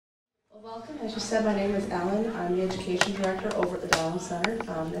Welcome. As you said, my name is Ellen. I'm the Education Director over at the Dallin Center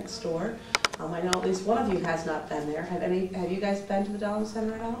next door. I know at least one of you has not been there. Have you guys been to the Dallin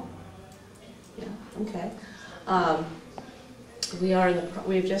Center at all? Yeah, okay.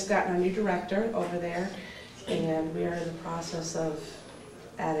 We've just gotten a new director over there, and we are in the process of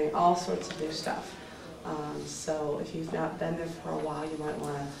adding all sorts of new stuff. So if you've not been there for a while, you might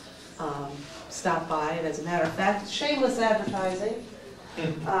want to stop by. And as a matter of fact, shameless advertising.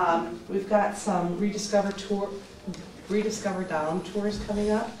 We've got some Rediscover Dallin tours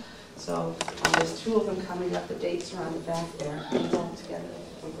coming up. So there's 2 of them coming up. The dates are on the back there. Are we all together?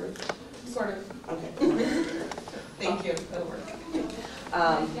 One group? Sort of. Okay. Thank you. That'll work.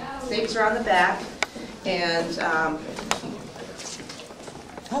 Dates are on the back. And,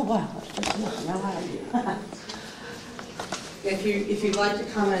 oh wow, if you'd like to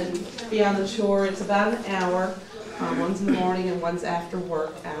come and be on the tour, it's about an hour. One's in the morning and one's after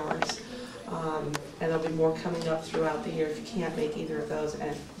work hours. And there'll be more coming up throughout the year if you can't make either of those,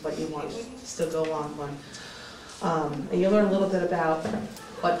 but you want to still go on one. And you'll learn a little bit about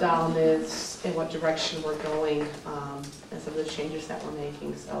what Dallin is and what direction we're going, and some of the changes that we're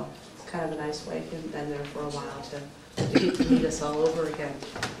making. So it's kind of a nice way, if you've been there for a while, to get to meet us all over again.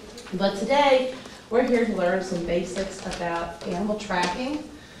 But today, we're here to learn some basics about animal tracking.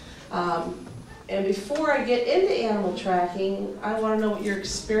 And before I get into animal tracking, I want to know what your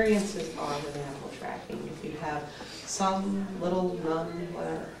experiences are with animal tracking. If you have some, little, none,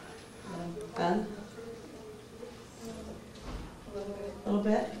 whatever. None? A little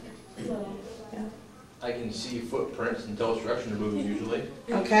bit? Yeah. I can see footprints and tell which direction to move usually.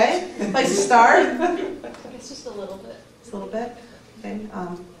 Okay. Place to start? It's just a little bit. Just a little bit? Okay.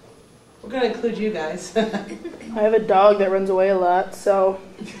 We're going to include you guys. I have a dog that runs away a lot, so.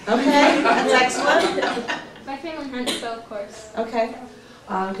 Okay, that's excellent. My family hunts, so of course. Okay,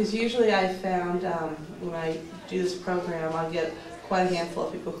 because usually I found when I do this program, I get quite a handful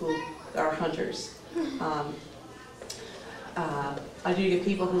of people who are hunters. I do get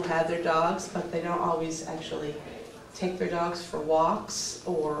people who have their dogs, but they don't always actually take their dogs for walks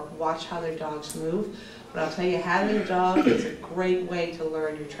or watch how their dogs move. But I'll tell you, having a dog is a great way to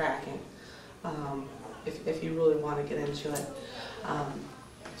learn your tracking, if you really want to get into it.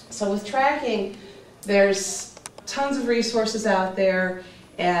 So with tracking, there's tons of resources out there,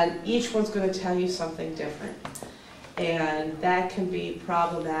 and each one's going to tell you something different. And that can be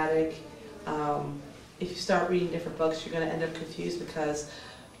problematic. If you start reading different books, you're going to end up confused because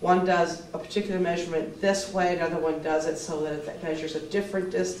one does a particular measurement this way, another one does it so that it measures a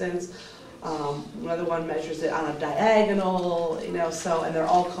different distance. Another one measures it on a diagonal, and they're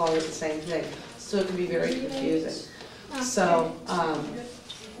all calling it the same thing. So it can be very confusing. So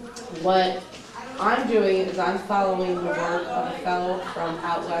what I'm doing is I'm following the work of a fellow from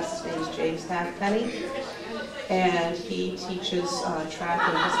out west. His name is James Halfpenny, and he teaches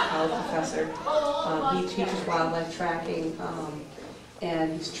tracking. He's a college professor. He teaches wildlife tracking,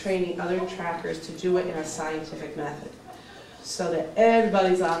 and he's training other trackers to do it in a scientific method, so that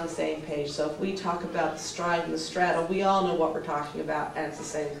everybody's on the same page. So if we talk about the stride and the straddle, we all know what we're talking about, and it's the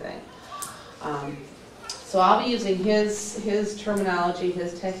same thing. So I'll be using his terminology,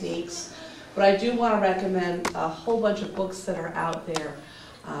 his techniques, but I do want to recommend a whole bunch of books that are out there.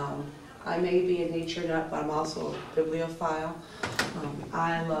 I may be a nature nut, but I'm also a bibliophile.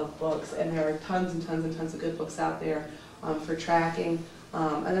 I love books, and there are tons and tons and tons of good books out there for tracking.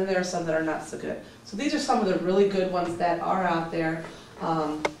 And then there are some that are not so good. So these are some of the really good ones that are out there.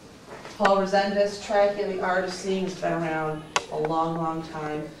 Paul Resendiz, Tracking the Art of Seeing, has been around a long, long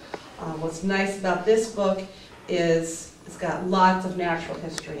time. What's nice about this book is it's got lots of natural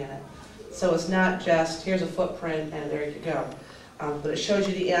history in it. So it's not just, here's a footprint and there you go. But it shows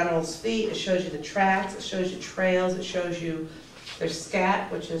you the animal's feet, it shows you the tracks, it shows you trails, it shows you their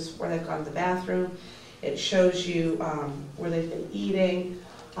scat, which is where they've gone to the bathroom. It shows you where they've been eating,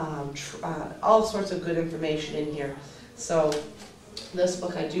 all sorts of good information in here. So this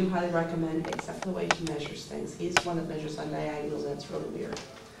book I do highly recommend, except for the way he measures things. He's one that measures on diagonals, and it's really weird.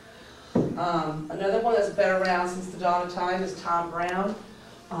 Another one that's been around since the dawn of time is Tom Brown.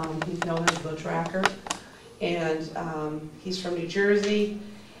 He's known as the Tracker, and he's from New Jersey.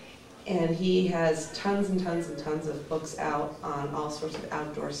 And he has tons and tons and tons of books out on all sorts of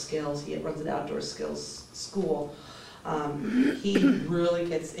outdoor skills. He runs an outdoor skills school. He really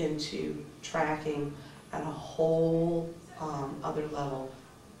gets into tracking at a whole other level.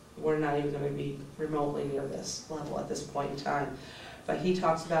 We're not even going to be remotely near this level at this point in time. But he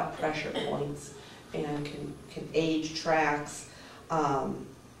talks about pressure points and can age tracks and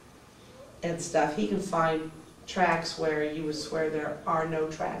stuff. He can find tracks where you would swear there are no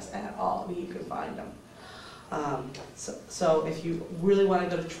tracks at all. I mean, you can find them. So if you really want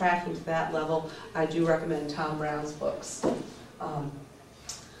to go to tracking to that level, I do recommend Tom Brown's books.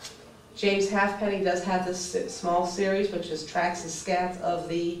 James Halfpenny does have this small series, which is Tracks and Scats of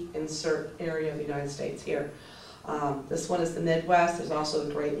the insert area of the United States here. This one is the Midwest. There's also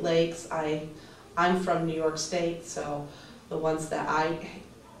the Great Lakes. I'm from New York State, so the ones that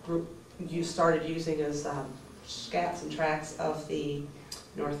you started using is Scats and Tracks of the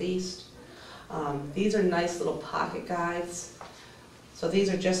Northeast. These are nice little pocket guides. So these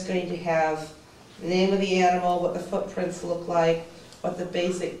are just going to have the name of the animal, what the footprints look like, what the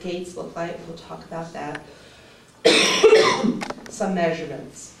basic gaits look like. We'll talk about that. Some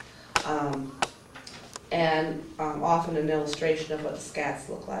measurements. And often an illustration of what the scats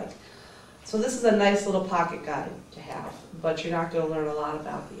look like. So this is a nice little pocket guide to have, but you're not going to learn a lot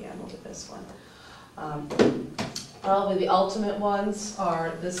about the animal with this one. Probably the ultimate ones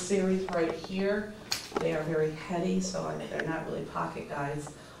are this series right here. They are very heady, so they're not really pocket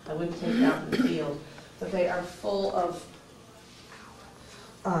guides. I wouldn't take them out in the field, but they are full of,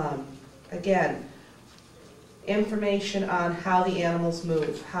 again, information on how the animals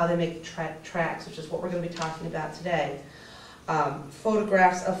move, how they make tracks, which is what we're going to be talking about today.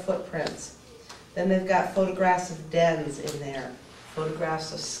 Photographs of footprints. Then they've got photographs of dens in there,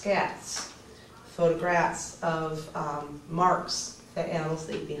 photographs of scats, photographs of marks that animals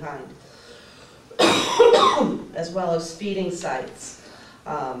leave behind, as well as feeding sites.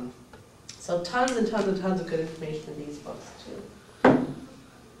 So tons and tons and tons of good information in these books too.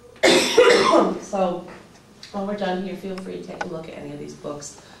 So when we're done here, feel free to take a look at any of these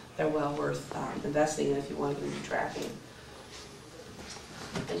books. They're well worth investing in if you want to do tracking.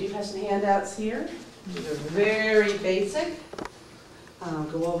 I do have some handouts here. These are very basic.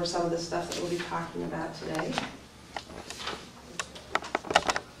 Go over some of the stuff that we'll be talking about today.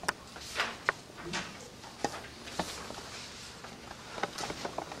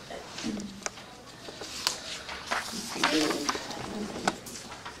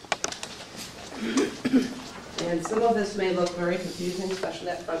 And some of this may look very confusing, especially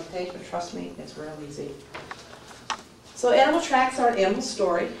that front page, but trust me, it's real easy. So animal tracks are an animal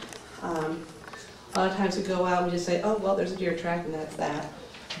story. A lot of times we go out and we just say, oh, well, there's a deer track and that's that.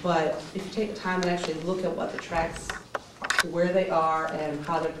 But if you take the time and actually look at what the tracks, where they are and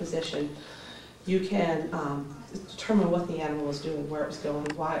how they're positioned, you can determine what the animal was doing, where it was going,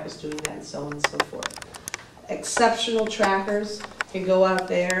 why it was doing that, and so on and so forth. Exceptional trackers can go out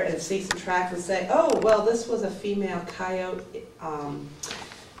there and see some tracks and say, oh, well, this was a female coyote.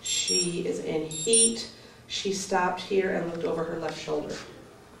 She is in heat. She stopped here and looked over her left shoulder.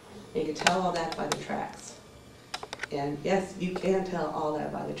 And you can tell all that by the tracks. And yes, you can tell all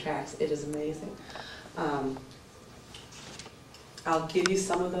that by the tracks. It is amazing. I'll give you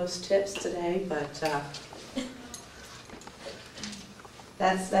some of those tips today, but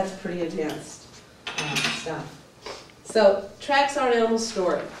that's pretty advanced stuff. So, tracks are an animal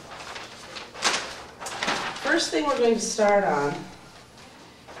story. First thing we're going to start on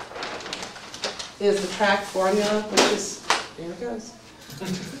is the track formula, which is, there it goes,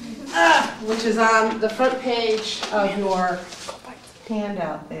 which is on the front page of your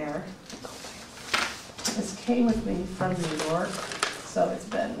handout there. This came with me from New York, so it's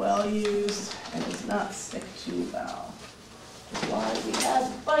been well used and does not stick too well. Which is why we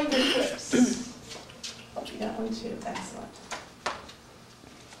have binder clips. Oh, we got one too. Excellent.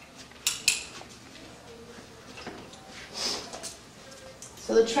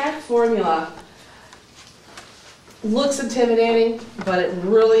 So the track formula looks intimidating, but it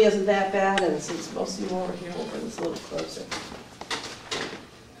really isn't that bad. And since most of you are over here, we'll bring this a little closer.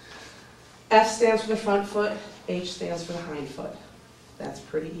 F stands for the front foot, H stands for the hind foot. That's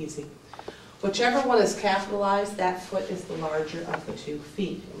pretty easy. Whichever one is capitalized, that foot is the larger of the 2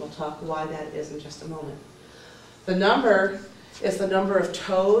 feet. And we'll talk why that is in just a moment. The number is the number of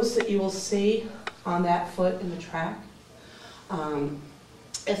toes that you will see on that foot in the track.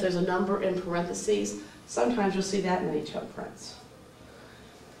 If there's a number in parentheses, sometimes you'll see that many toe prints.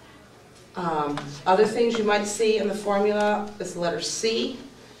 Other things you might see in the formula is the letter C.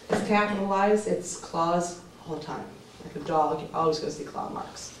 It's capitalized, it's claws all the time. Like a dog, you're always going to see claw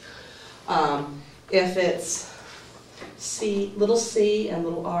marks. If it's C, little c and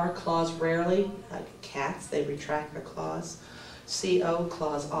little r, claws rarely. Like cats, they retract their claws. CO,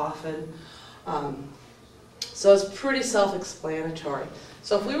 claws often. So it's pretty self-explanatory.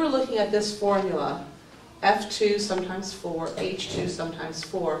 So if we were looking at this formula, F2 sometimes 4, H2 sometimes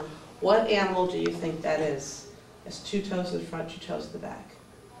 4, what animal do you think that is? It's 2 toes in the front, 2 toes in the back.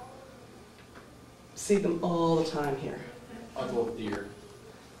 See them all the time here. I'll go with deer.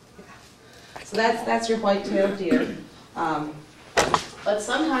 So that's your white-tailed deer. But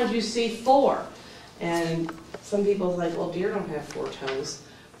sometimes you see 4. And some people are like, well, deer don't have 4 toes.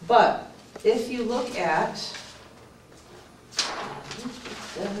 But if you look at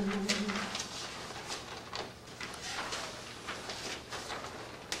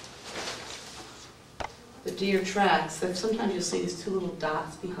the deer tracks, that sometimes you'll see these 2 little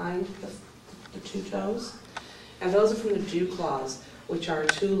dots behind the 2 toes. And those are from the dew claws, which are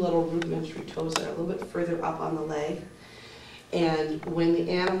 2 little rudimentary toes that are a little bit further up on the leg. And when the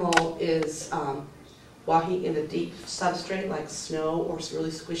animal is walking in a deep substrate like snow or really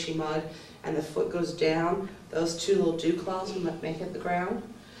squishy mud, and the foot goes down, those 2 little dew claws may hit the ground.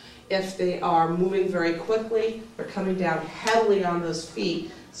 If they are moving very quickly, they're coming down heavily on those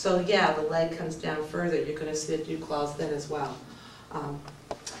feet. So yeah, the leg comes down further. You're going to see the dew claws then as well.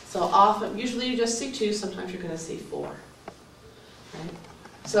 So often, usually you just see 2. Sometimes you're going to see 4. Right?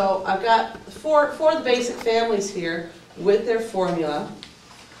 So I've got 4 of the basic families here with their formula.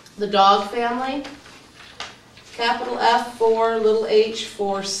 The dog family, capital F 4, little h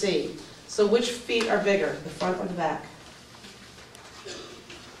 4, C. So which feet are bigger, the front or the back?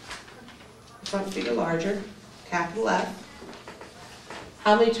 The front feet are larger, capital F.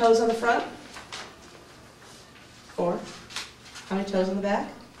 How many toes on the front? 4. How many toes on the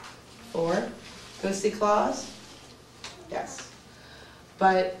back? 4. Going to see claws? Yes.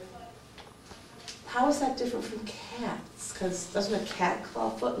 But how is that different from cats? Because doesn't a cat claw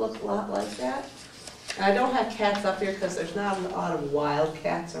foot look a lot like that? And I don't have cats up here because there's not a lot of wild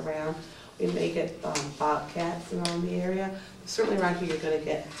cats around. We may get bobcats around the area. Certainly around here you're going to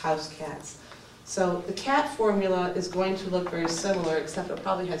get house cats. So the cat formula is going to look very similar, except it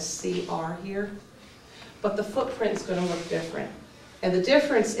probably has CR here. But the footprint is going to look different. And the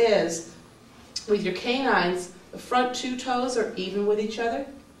difference is, with your canines, the front 2 toes are even with each other,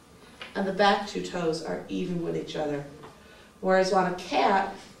 and the back 2 toes are even with each other. Whereas on a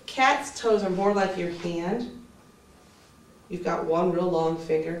cat, cat's toes are more like your hand. You've got 1 real long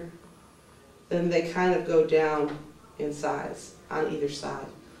finger. Then they kind of go down in size on either side.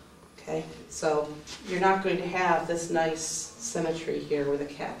 Okay, so you're not going to have this nice symmetry here with a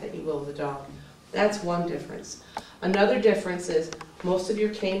cat that you will with a dog. That's one difference. Another difference is most of your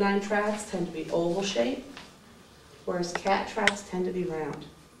canine tracks tend to be oval shaped, whereas cat tracks tend to be round.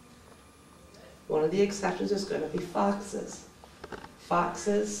 One of the exceptions is going to be foxes.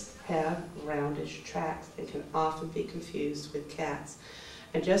 Foxes have roundish tracks and can often be confused with cats.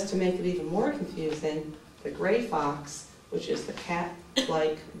 And just to make it even more confusing, the gray fox, which is the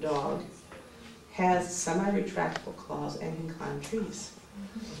cat-like dog, has semi-retractable claws and can climb trees.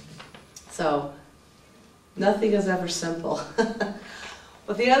 So nothing is ever simple.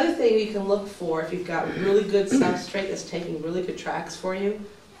 But the other thing you can look for if you've got really good substrate that's taking really good tracks for you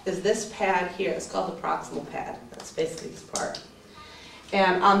is this pad here. It's called the proximal pad. That's basically this part.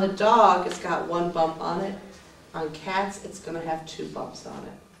 And on the dog, it's got 1 bump on it. On cats, it's going to have 2 bumps on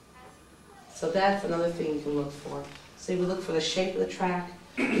it. So that's another thing you can look for. So you look for the shape of the track,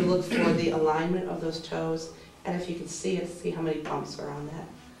 you look for the alignment of those toes, and if you can see it, see how many bumps are on that.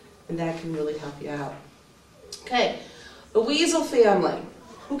 And that can really help you out. Okay, the weasel family.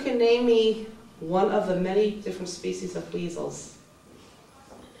 Who can name me one of the many different species of weasels?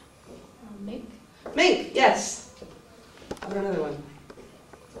 Mink? Mink, yes. How about another one?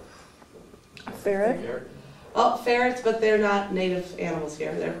 Ferret. Oh, ferrets, but they're not native animals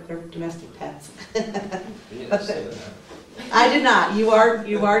here. They're domestic pets. You didn't say that. I did not. You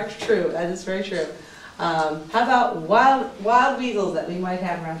are true. That is very true. How about wild weasels that we might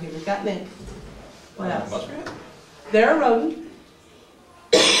have around here? We've got mink. What else? Muskrat? They're a rodent,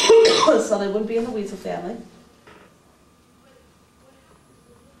 so they wouldn't be in the weasel family.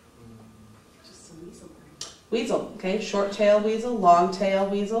 Just a weasel. Weasel, okay, short-tailed weasel,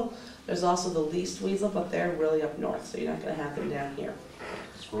 long-tailed weasel. There's also the least weasel, but they're really up north, so you're not going to have them down here.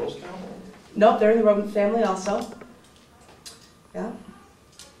 Squirrels count? Nope, they're in the rodent family also. Yeah.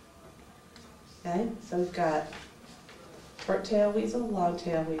 Okay, so we've got short-tailed weasel,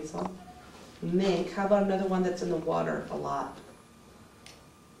 long-tailed weasel, mink. How about another one that's in the water a lot?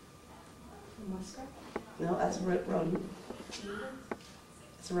 Muskrat? No, that's a rodent.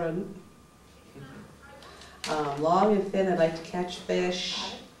 It's a rodent. Long and thin, I like to catch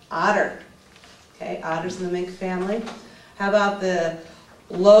fish. Otter. Okay, otters in the mink family. How about the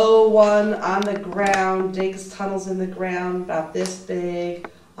low one on the ground, digs tunnels in the ground, about this big,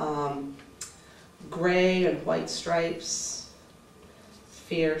 gray and white stripes,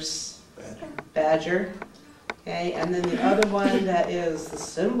 fierce. Badger. Okay, and then the other one that is the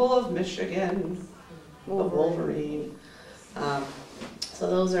symbol of Michigan, a wolverine. So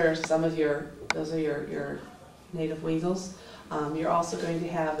those are some of your native weasels. You're also going to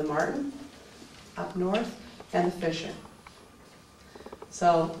have the marten up north and the fisher.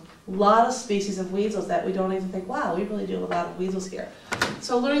 So a lot of species of weasels that we don't even think, wow, we really do have a lot of weasels here.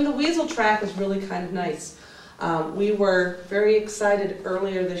 So learning the weasel track is really kind of nice. We were very excited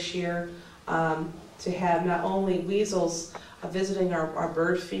earlier this year to have not only weasels visiting our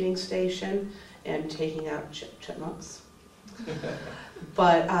bird feeding station and taking out chipmunks,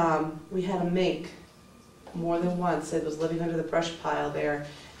 but we had a mink more than once. It was living under the brush pile there,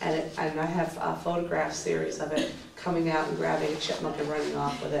 and I have a photograph series of it coming out and grabbing a chipmunk and running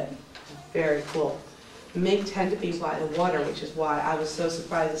off with it. Very cool. Mink tend to be by the water, which is why I was so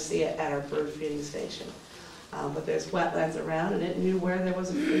surprised to see it at our bird feeding station. But there's wetlands around, and it knew where there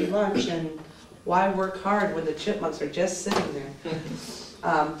was a free lunch, and why work hard when the chipmunks are just sitting there.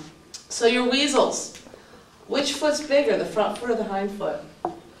 So your weasels, which foot's bigger, the front foot or the hind foot?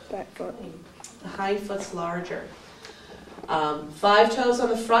 Back foot. The hind foot's larger. 5 toes on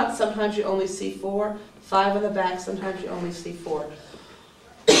the front, sometimes you only see 4. 5 on the back, sometimes you only see 4.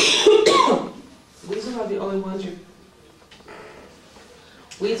 Weasels are the only ones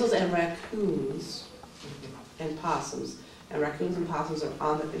weasels and raccoons and possums. And raccoons and possums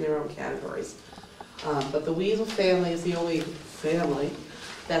are in their own categories. But the weasel family is the only family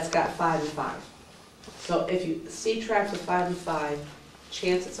that's got 5 and 5. So if you see tracks with 5 and 5,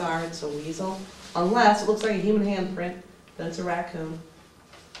 chances are it's a weasel, unless it looks like a human handprint, then it's a raccoon.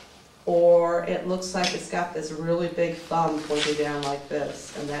 Or it looks like it's got this really big thumb pointing down like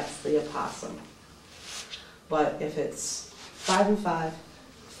this, and that's the opossum. But if it's 5 and 5,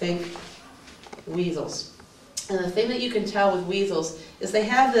 think weasels. And the thing that you can tell with weasels is they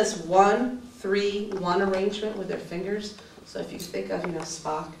have this 1-3-1 arrangement with their fingers. So if you think of,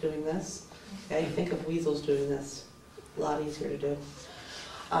 Spock doing this, okay, think of weasels doing this. A lot easier to do.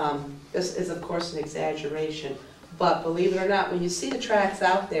 This is, of course, an exaggeration. But believe it or not, when you see the tracks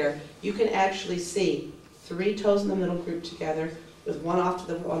out there, you can actually see 3 toes in the middle grouped together with one off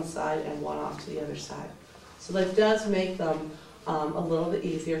to the one side and one off to the other side. So that does make them a little bit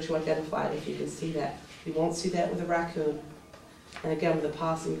easier to identify if you can see that. You won't see that with a raccoon. And again, with a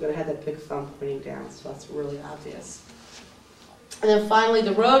possum, you're going to have that big thumb pointing down, so that's really obvious. And then finally,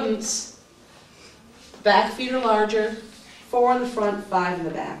 the rodents, back feet are larger, 4 in the front, 5 in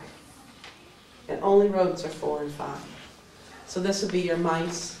the back. And only rodents are 4 and 5. So this would be your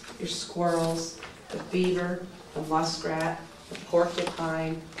mice, your squirrels, the beaver, the muskrat, the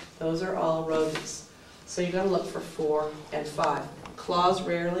porcupine. Those are all rodents. So you're going to look for 4 and 5. Claws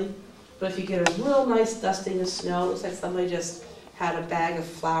rarely, but if you get a real nice dusting of snow, it looks like somebody just had a bag of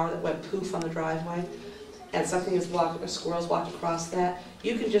flour that went poof on the driveway, and something is walked, a squirrel's walked across that,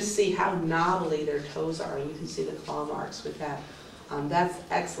 you can just see how knobbly their toes are, and you can see the claw marks with that. That's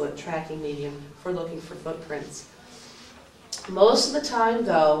excellent tracking medium for looking for footprints. Most of the time,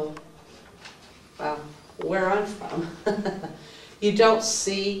 though, well, where I'm from, you don't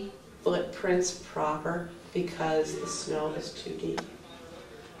see footprints proper because the snow is too deep.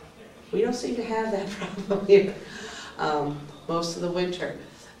 We don't seem to have that problem here most of the winter.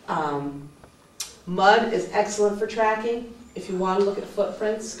 Mud is excellent for tracking. If you want to look at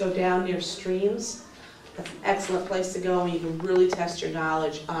footprints, go down near streams. That's an excellent place to go, and you can really test your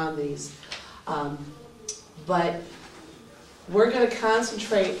knowledge on these. But we're going to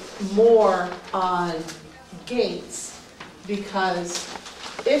concentrate more on gaits, because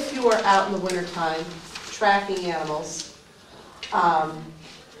if you are out in the wintertime tracking animals,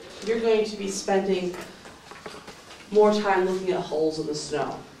 you're going to be spending more time looking at holes in the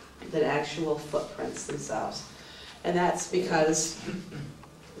snow than actual footprints themselves. And that's because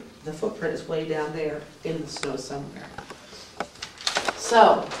the footprint is way down there in the snow somewhere.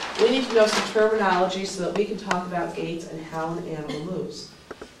 So we need to know some terminology so that we can talk about gaits and how an animal moves.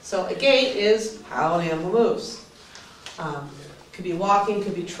 So a gait is how an animal moves. Could be walking,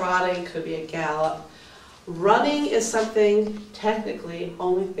 could be trotting, could be a gallop. Running is something technically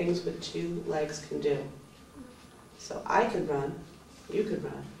only things with 2 legs can do. So I could run, you could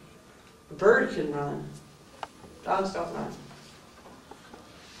run. A bird can run. Dogs don't run.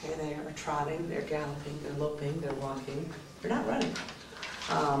 Okay, they are trotting, they're galloping, they're loping, they're walking. They're not running.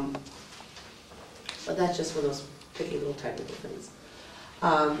 But that's just one of those picky little technical things.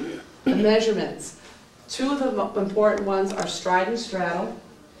 The measurements. 2 of the important ones are stride and straddle.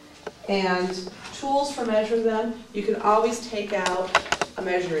 And tools for measuring them, you can always take out a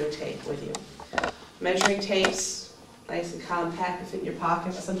measuring tape with you. Measuring tapes, nice and compact, fit in your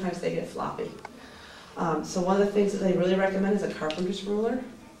pocket, but sometimes they get floppy. So one of the things that they really recommend is a carpenter's ruler,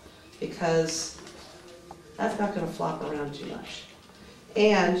 because That's not going to flop around too much.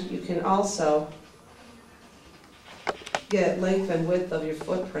 And you can also get length and width of your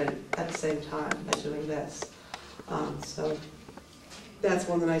footprint at the same time by doing this. So that's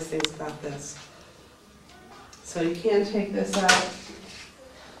one of the nice things about this. So you can take this out.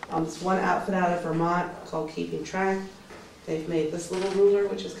 It's one outfit out of Vermont called Keeping Track. They've made this little ruler,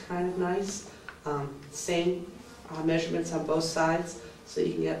 which is kind of nice. Same measurements on both sides, so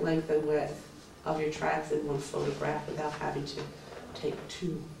you can get length and width of your tracks in one photograph without having to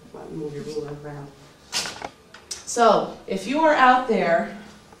move your ruler around. So if you are out there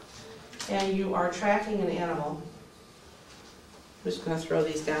and you are tracking an animal, I'm just going to throw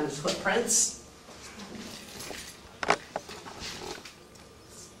these down as footprints.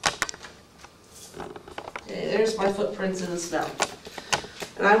 Okay, there's my footprints in the snow.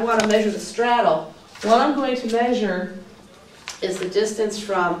 And I want to measure the straddle. What I'm going to measure is the distance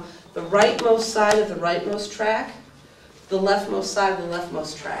from the rightmost side of the rightmost track to the leftmost side of the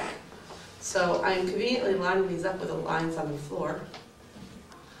leftmost track. So I'm conveniently lining these up with the lines on the floor,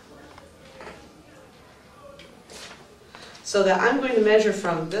 so that I'm going to measure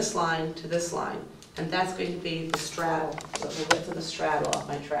from this line to this line, and that's going to be the straddle, so the width of the straddle of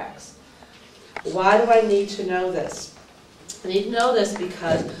my tracks. Why do I need to know this? I need to know this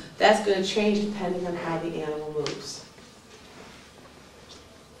because that's going to change depending on how the animal moves.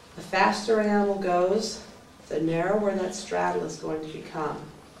 The faster an animal goes, the narrower that straddle is going to become.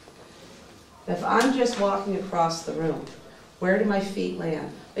 If I'm just walking across the room, where do my feet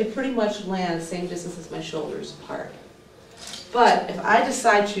land? They pretty much land the same distance as my shoulders apart. But if I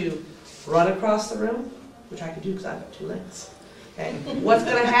decide to run across the room, which I can do because I've got 2 legs, okay, what's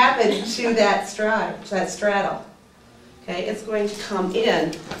going to happen to that straddle? Okay, it's going to come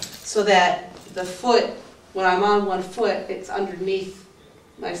in so that the foot, when I'm on one foot, it's underneath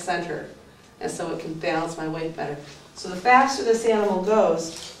my center, and so it can balance my weight better. So the faster this animal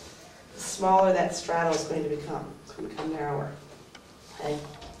goes, the smaller that straddle is going to become. It's going to become narrower. Okay.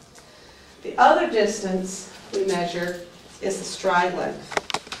 The other distance we measure is the stride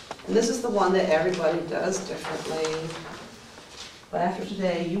length. And this is the one that everybody does differently. But after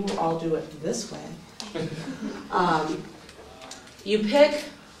today, you will all do it this way. You pick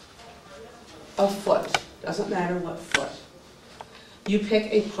a foot, doesn't matter what foot. You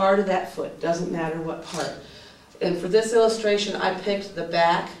pick a part of that foot, doesn't matter what part. And for this illustration, I picked the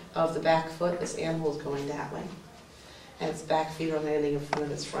back of the back foot. This animal is going that way. And its back feet are landing in front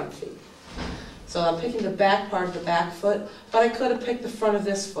of its front feet. So I'm picking the back part of the back foot, but I could have picked the front of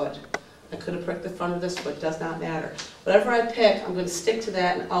this foot. I could have picked the front of this foot, does not matter. Whatever I pick, I'm going to stick to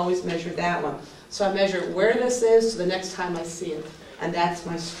that and always measure that one. So I measure where this is to the next time I see it, and that's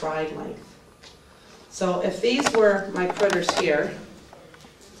my stride length. So if these were my critters here,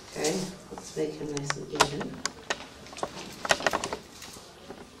 okay, let's make him nice and even.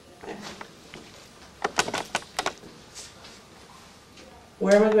 Okay.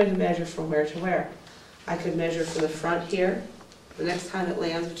 Where am I going to measure from where to where? I could measure from the front here, the next time it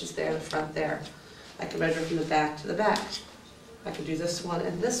lands, which is there, the front there. I can measure from the back to the back. I can do this one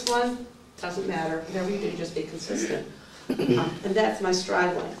and this one, doesn't matter. Whatever you do, just be consistent. And that's my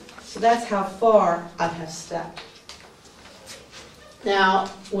stride length. So that's how far I have stepped. Now,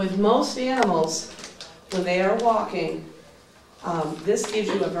 with most animals, when they are walking, this gives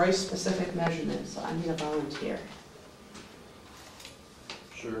you a very specific measurement, so I need a volunteer.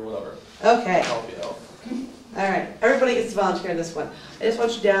 Sure, whatever. Okay. Help you out. All right, everybody gets to volunteer this one. I just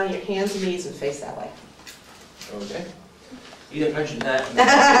want you down on your hands and knees and face that way. Okay. You didn't mention that.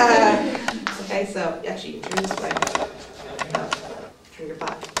 Okay, so actually you can turn this way. No, turn your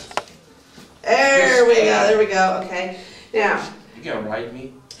body. There we go, there we go, okay. Now, You gonna ride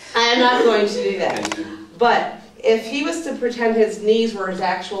me? I am not going to do that. But if he was to pretend his knees were his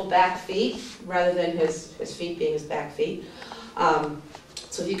actual back feet, rather than his feet being his back feet,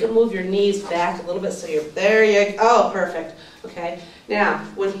 so if you can move your knees back a little bit so you're, there you go, oh, perfect, okay. Now,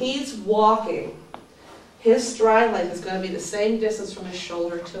 when he's walking, his stride length is going to be the same distance from his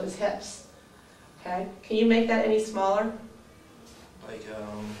shoulder to his hips, okay. Can you make that any smaller? Like,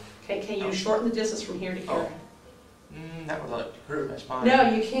 Okay, can you shorten the distance from here to here? that would like hurt my spine. No,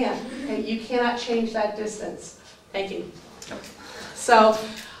 you can't. Okay, you cannot change that distance. Thank you. So,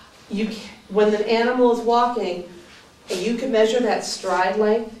 when the animal is walking, and you can measure that stride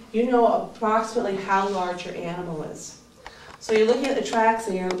length, you know approximately how large your animal is. So you're looking at the tracks,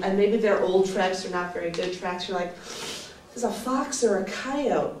 and maybe they're old tracks, they're not very good tracks. You're like, is a fox or a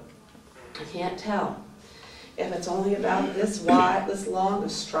coyote? I can't tell. If it's only about this wide, this long a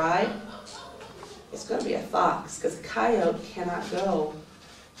stride, it's going to be a fox, because a coyote cannot go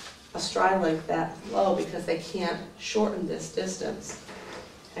a stride length that low because they can't shorten this distance.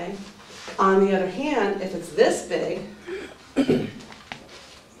 Okay? On the other hand, if it's this big,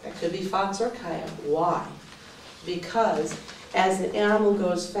 that could be fox or coyote. Why? Because as the animal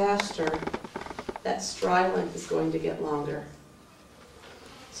goes faster, that stride length is going to get longer.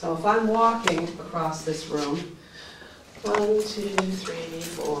 So if I'm walking across this room, 1, 2, 3,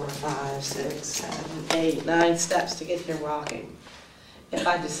 4, 5, 6, 7, 8, 9 steps to get here walking. If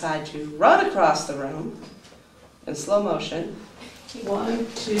I decide to run across the room in slow motion, 1,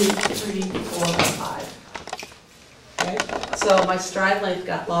 2, 3, 4, 5. Okay? So my stride length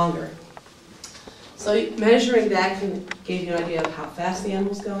got longer. So measuring that can give you an idea of how fast the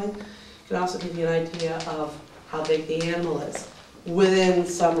animal's going. It can also give you an idea of how big the animal is within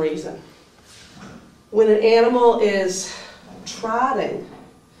some reason. When an animal is trotting,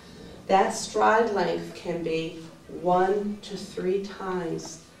 that stride length can be 1 to 3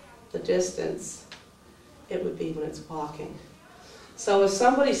 times the distance it would be when it's walking. So if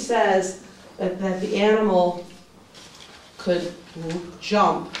somebody says that the animal could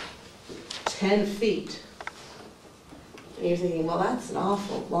jump 10 feet, and you're thinking, well, that's an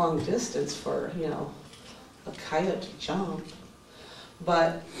awful long distance for, a coyote to jump.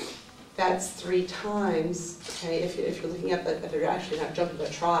 But that's 3 times, okay, if you're looking at if they're actually not jumping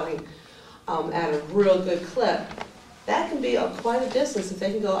but trotting at a real good clip, that can be quite a distance if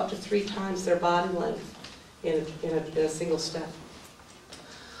they can go up to 3 times their body length in a single step.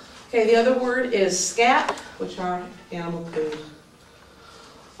 Okay, the other word is scat, which are animal poo.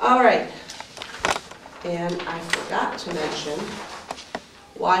 All right, and I forgot to mention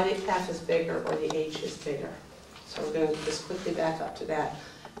why the F is bigger or the H is bigger. So we're going to just quickly back up to that.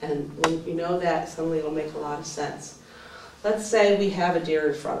 And when you know that, suddenly it'll make a lot of sense. Let's say we have a deer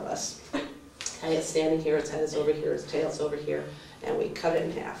in front of us. Okay, it's standing here, its head is over here, its tail is over here, and we cut it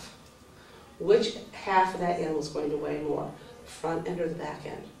in half. Which half of that animal is going to weigh more, the front end or the back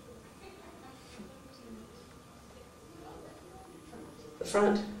end? The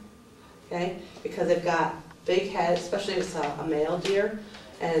front, okay? Because they've got big heads, especially if it's a male deer,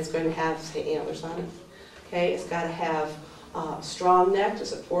 and it's going to have, say, antlers on it. Okay, it's got to have a strong neck to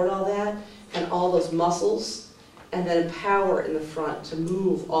support all that, and all those muscles, and then power in the front to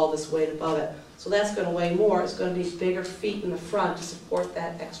move all this weight above it. So that's going to weigh more. It's going to be bigger feet in the front to support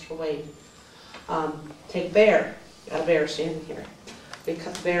that extra weight. Take bear. You got a bear standing here. We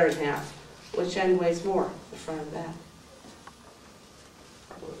cut the bear in half. Which end weighs more, the front or the back?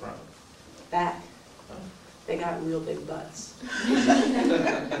 The front. Back. They got real big butts.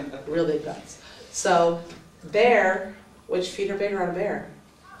 Real big butts. So bear, which feet are bigger on a bear?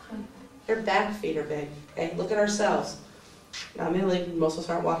 Their back feet are big. Okay, look at ourselves. Now, admittedly, most of us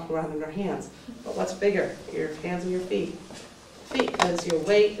aren't walking around in our hands. But what's bigger, your hands or your feet? Feet, because your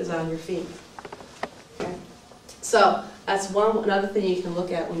weight is on your feet. Okay? So that's another thing you can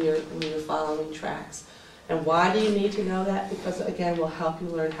look at when you're following tracks. And why do you need to know that? Because again, will help you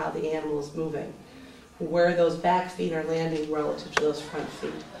learn how the animal is moving, where those back feet are landing relative to those front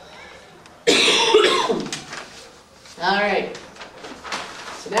feet. All right.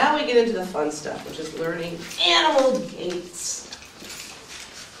 So now we get into the fun stuff, which is learning animal gaits.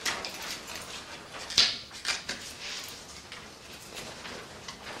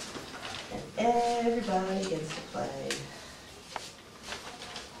 And everybody gets to play.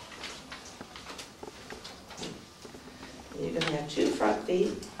 You're going to have 2 front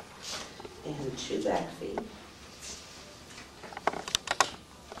feet and 2 back feet.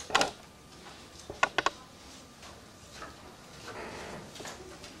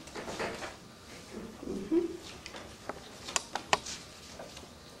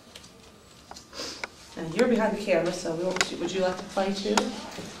 And you're behind the camera, so would you like to play too?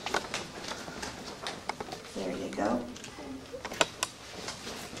 There you go.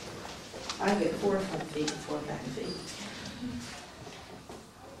 I get 4 front feet and 4 back feet.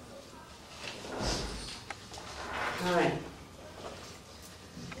 All right.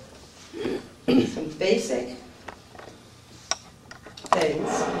 Some basic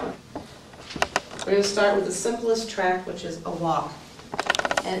things. We're going to start with the simplest track, which is a walk.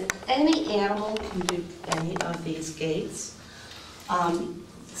 And any animal can do any of these gaits.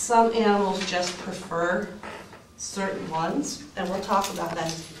 Some animals just prefer certain ones, and we'll talk about that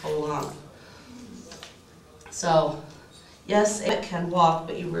as we go along. So, yes, it can walk,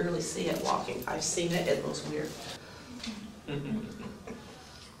 but you rarely see it walking. I've seen it, it looks weird.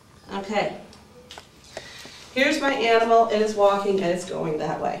 Okay. Here's my animal, it is walking and it's going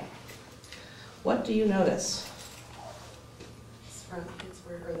that way. What do you notice? His front hits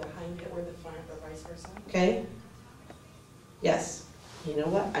where, or the hind hit where the front, or vice versa. Okay? Yes. You know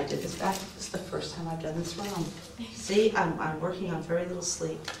what? I did this back. This is the first time I've done this wrong. See, I'm working on very little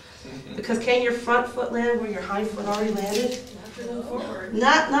sleep. Because can your front foot land where your hind foot already landed? Forward.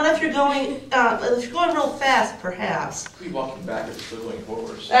 Not if you're going real fast, perhaps. Be walking backwards, still going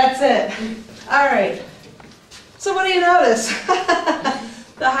forwards. That's it. All right. So what do you notice?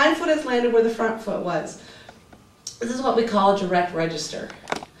 The hind foot has landed where the front foot was. This is what we call a direct register.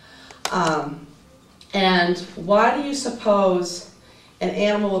 And why do you suppose an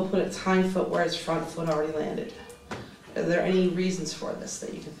animal will put its hind foot where its front foot already landed? Are there any reasons for this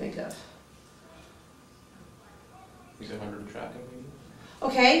that you can think of? Is it harder to track them, maybe?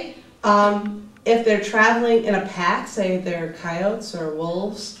 Okay. If they're traveling in a pack, say they're coyotes or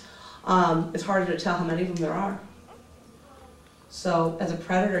wolves, it's harder to tell how many of them there are. So as a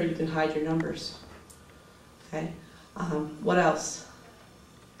predator, you can hide your numbers. Okay. What else?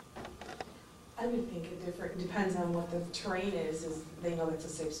 I would think it depends on what the terrain is they know that's a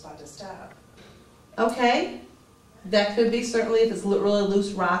safe spot to stop. Okay. That could be, certainly, if it's really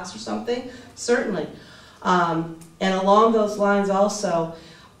loose rocks or something, certainly. And along those lines also,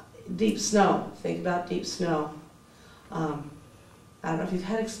 deep snow. Think about deep snow. I don't know if you've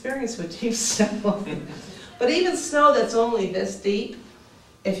had experience with deep snow, but even snow that's only this deep,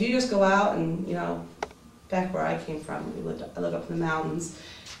 if you just go out and, you know, back where I came from, I lived up in the mountains,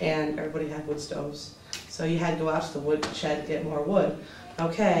 and everybody had wood stoves. So you had to go out to the wood shed to get more wood.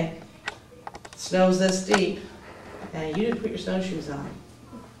 Okay, snow's this deep, and you didn't put your snowshoes on,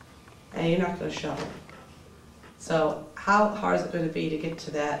 and you're not going to shovel. So how hard is it going to be to get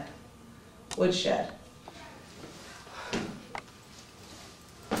to that woodshed?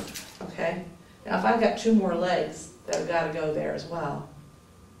 Okay, now if I've got 2 more legs that have got to go there as well,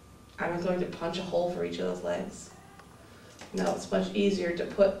 am I going to punch a hole for each of those legs? No, it's much easier to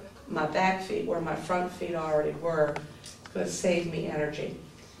put my back feet where my front feet already were. It's going to save me energy.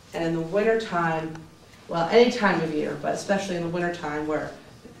 And in the winter time, well, any time of year, but especially in the winter time where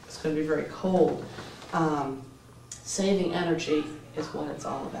it's going to be very cold, saving energy is what it's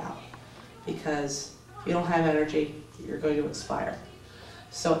all about. Because if you don't have energy, you're going to expire.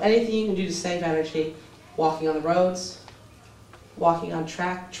 So anything you can do to save energy, walking on the roads, walking on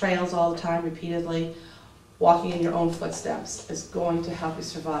trails all the time repeatedly, walking in your own footsteps is going to help you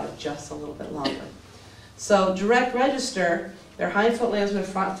survive just a little bit longer. So direct register, their hind foot lands where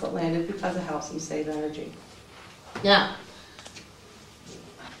their front foot landed because it helps them save energy. Now,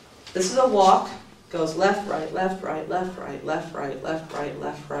 this is a walk, goes left, right, left, right, left, right, left, right, left, right,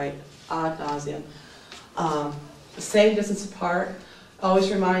 left, right, ad nauseum. The same distance apart always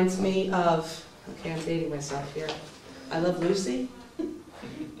reminds me of, okay, I'm dating myself here, I Love Lucy.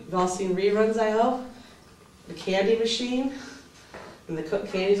 You've all seen reruns, I hope. The candy machine, and the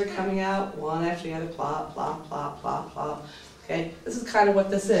cooked candies are coming out, one after the other, plop, plop, plop, plop, plop. Okay, this is kind of what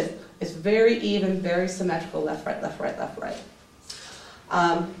this is. It's very even, very symmetrical, left, right, left, right, left, right.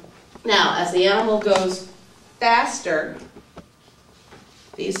 Now, as the animal goes faster,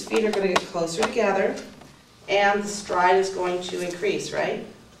 these feet are going to get closer together, and the stride is going to increase, right?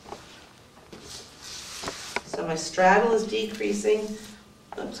 So my straddle is decreasing.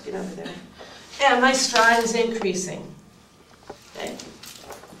 Oops, get over there. And my stride is increasing. Okay?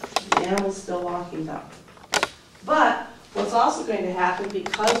 The animal's still walking though. But what's also going to happen,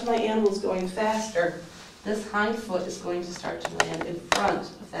 because my animal's going faster, this hind foot is going to start to land in front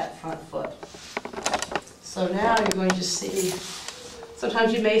of that front foot. So now you're going to see,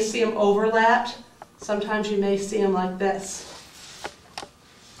 sometimes you may see them overlapped, sometimes you may see them like this.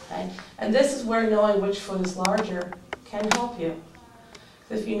 Okay? And this is where knowing which foot is larger can help you.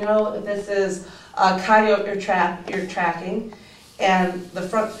 If you know that this is a coyote you're tracking, and the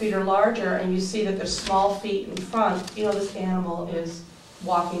front feet are larger, and you see that there's small feet in front, you know this animal is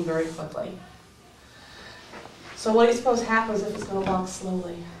walking very quickly. So what do you suppose happens if it's going to walk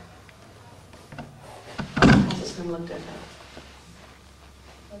slowly? How's this going to look different?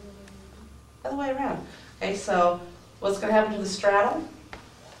 Other way around. Okay, so what's going to happen to the straddle?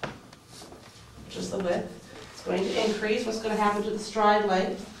 Which is the width. It's going to increase. What's going to happen to the stride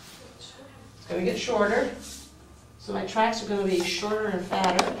length? It's going to get shorter. So my tracks are going to be shorter and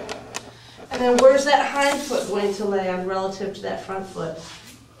fatter. And then where's that hind foot going to land relative to that front foot?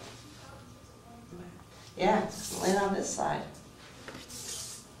 Yeah, it's going to land on this side.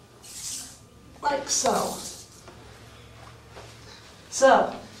 Like so.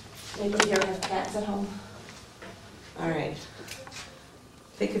 So, anybody here have cats at home? All right.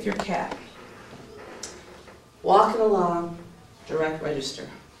 Think of your cat. Walking along, direct register.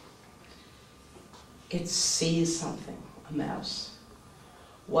 It sees something, a mouse.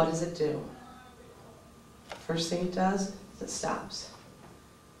 What does it do? First thing it does is it stops.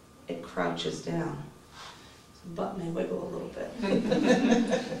 it crouches down. The butt may wiggle a little bit.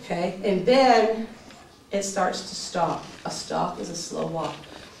 Okay, and then it starts to stalk. A stalk is a slow walk.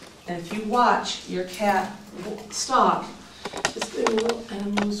 And if you watch your cat stalk, this little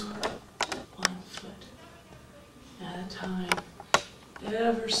animals one foot at a time,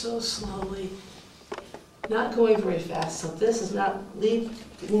 ever so slowly, not going very fast. So this is not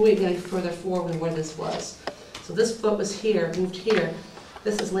moving any further forward than where this was. So this foot was here, moved here.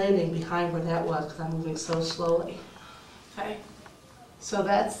 This is landing behind where that was because I'm moving so slowly. Okay? So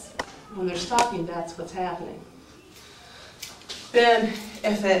that's, when they're stalking, that's what's happening. Then,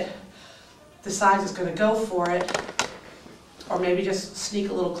 if it decides it's going to go for it, or maybe just sneak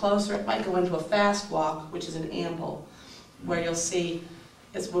a little closer, it might go into a fast walk, which is an amble, where you'll see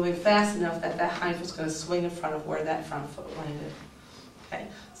it's moving fast enough that that hind foot's going to swing in front of where that front foot landed. Okay,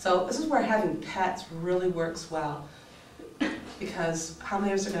 so this is where having pets really works well, because how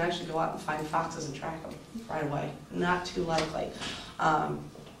many of us are going to actually go out and find foxes and track them right away? Not too likely.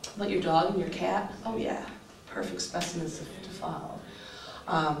 But your dog and your cat, oh yeah, perfect specimens to follow.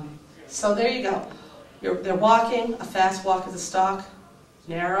 So there you go. They're walking, a fast walk is a stalk,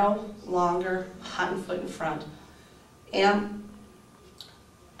 narrow, longer, hind foot in front.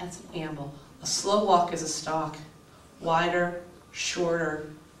 That's an amble. A slow walk is a stalk, wider,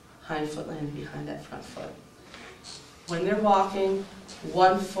 shorter, hind foot landing behind that front foot. When they're walking,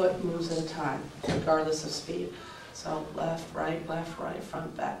 one foot moves at a time, regardless of speed. So left, right,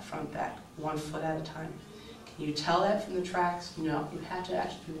 front, back, 1 foot at a time. Can you tell that from the tracks? No, you have to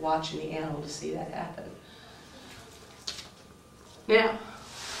actually be watching the animal to see that happen. Now,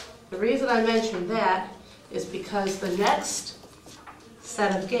 the reason I mentioned that is because the next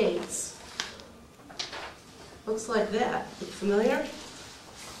set of gaits looks like that. Look familiar?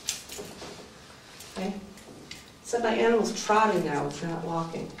 Okay. So my animal's trotting now, it's not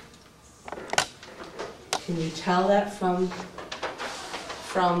walking. Can you tell that from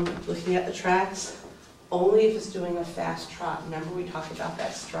looking at the tracks? Only if it's doing a fast trot. Remember we talked about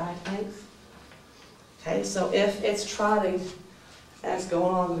that stride length? Okay, so if it's trotting and it's going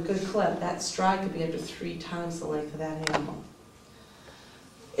along with a good clip, that stride could be up to 3 times the length of that animal.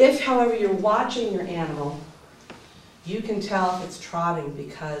 If, however, you're watching your animal, you can tell if it's trotting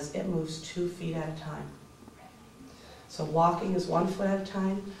because it moves 2 feet at a time. So walking is 1 foot at a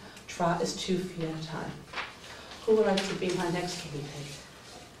time, trot is 2 feet at a time. Who would like to be my next guinea pig?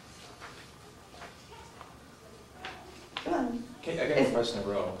 Come on. Okay, I got a question in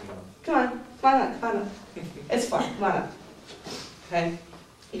a row. Come on. It's fun, come on up. Okay?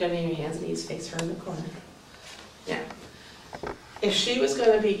 You don't need your hands and knees, face her in the corner. Now, if she was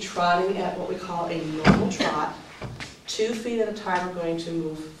going to be trotting at what we call a normal trot, 2 feet at a time are going to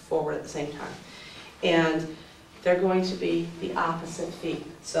move forward at the same time. And they're going to be the opposite feet.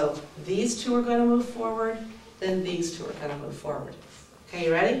 So these two are going to move forward, then these two are going to move forward. Okay,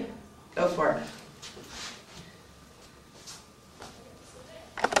 you ready? Go for it.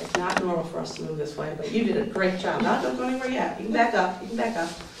 It's not normal for us to move this way, but you did a great job. Not don't go anywhere yet. You can back up. You can back up.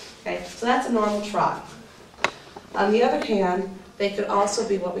 Okay, so that's a normal trot. On the other hand, they could also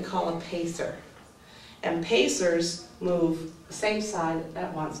be what we call a pacer. And pacers move the same side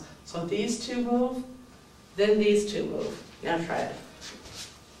at once. So these two move, then these two move. Now try it.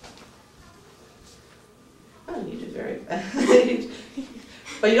 Oh, you did very bad.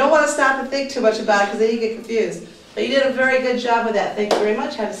 But you don't want to stop and think too much about it because then you get confused. But you did a very good job with that. Thank you very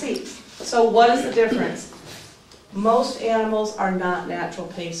much. Have a seat. So what is the difference? Most animals are not natural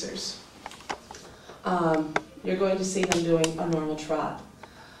pacers. You're going to see them doing a normal trot.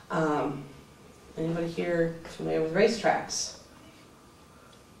 Anybody here familiar with racetracks?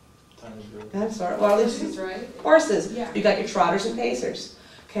 That's all right. Well, Horses, right? Horses. Yeah. You got your trotters and pacers.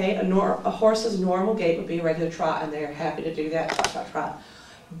 Okay, a horse's normal gait would be a regular trot, and they're happy to do that, trot, trot, trot.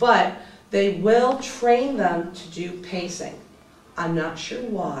 But they will train them to do pacing. I'm not sure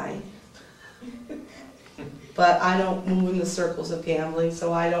why, but I don't move in the circles of gambling,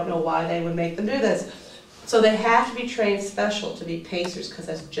 so I don't know why they would make them do this. So they have to be trained special to be pacers because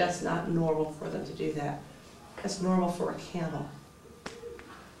that's just not normal for them to do that. That's normal for a camel,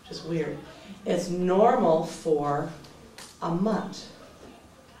 which is weird. It's normal for a mutt.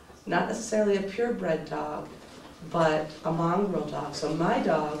 Not necessarily a purebred dog, but a mongrel dog. So my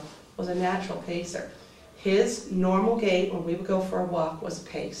dog was a natural pacer. His normal gait when we would go for a walk was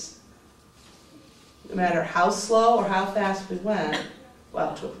pace. No matter how slow or how fast we went,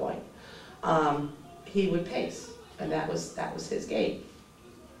 well, to a point, he would pace, and that was his gait.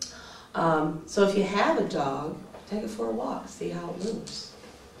 So if you have a dog, take it for a walk, see how it moves.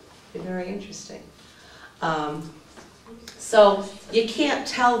 It'd be very interesting. So you can't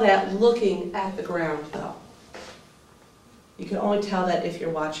tell that looking at the ground though. You can only tell that if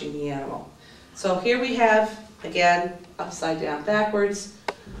you're watching the animal. So here we have, again, upside down backwards,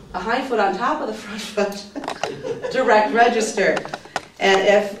 a hind foot on top of the front foot, direct register. And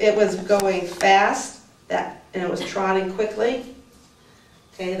if it was going fast and it was trotting quickly,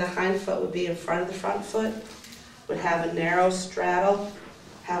 okay, the hind foot would be in front of the front foot, would have a narrow straddle,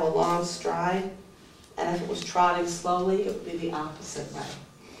 have a long stride, and if it was trotting slowly, it would be the opposite way.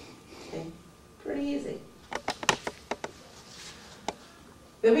 Okay, pretty easy.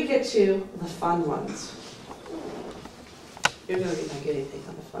 Then we get to the fun ones. You're going to be my guinea pig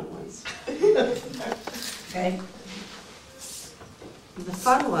on the fun ones. Okay? The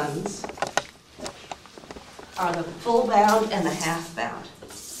fun ones are the full bound and the half bound.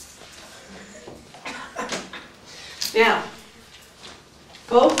 Now,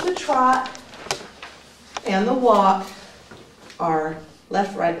 both the trot and the walk are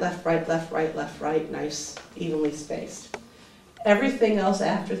left, right, left, right, left, right, left, right, nice, evenly spaced. Everything else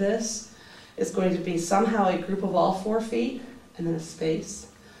after this is going to be somehow a group of all 4 feet, and then a space,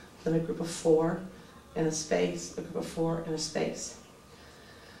 then a group of 4, and a space, a group of 4, and a space.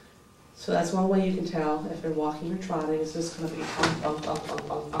 So that's one way you can tell if they're walking or trotting. It's just going to be bump, bump, bump, bump,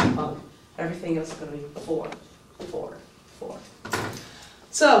 bump, bump, bump. Everything else is going to be 4, 4, 4.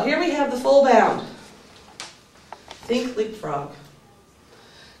 So here we have the full bound. Think leapfrog.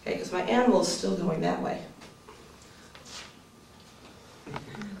 Okay, because my animal is still going that way.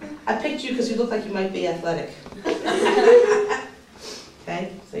 I picked you because you look like you might be athletic.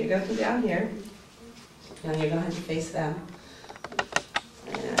 Okay, so you're going to come down here, and you're going to have to face them.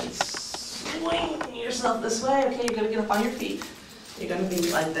 And swing yourself this way. Okay, you're going to get up on your feet. You're going to be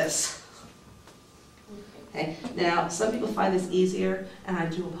like this. Okay, now some people find this easier, and I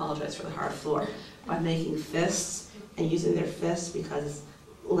do apologize for the hard floor, by making fists and using their fists because it's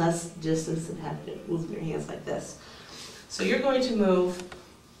less distance than having to move your hands like this. So you're going to move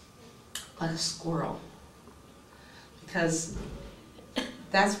like a squirrel, because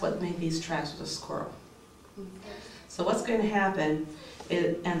that's what made these tracks with a squirrel. So what's going to happen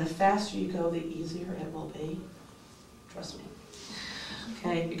is, and the faster you go, the easier it will be. Trust me.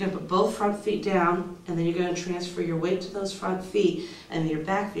 Okay, you're going to put both front feet down, and then you're going to transfer your weight to those front feet, and your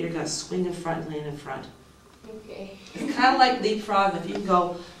back feet are going to swing in front and land in front. Okay. It's kind of like leapfrog. If you can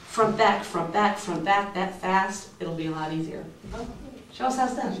go front, back, front, back, front, back that fast, it'll be a lot easier. Show us how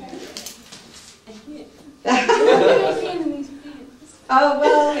it's done. Oh,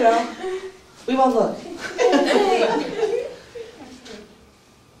 well, you know, we won't look.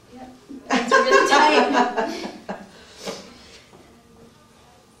 It's really tight.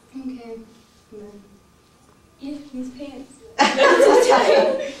 Okay. Yeah, these pants. So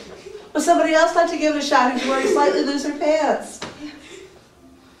tight. Would somebody else like to give it a shot who's wearing slightly looser pants?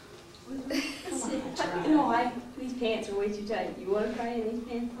 No, these pants are way too tight. You want to try these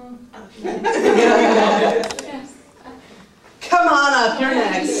pants on? Yes. Come on up, you're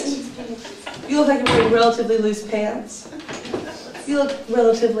next. You look like you're wearing relatively loose pants. You look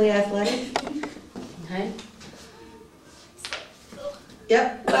relatively athletic. Okay.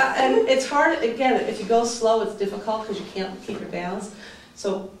 Yep, and it's hard, again, if you go slow, it's difficult because you can't keep your balance.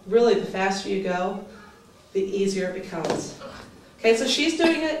 So really, the faster you go, the easier it becomes. Okay, so she's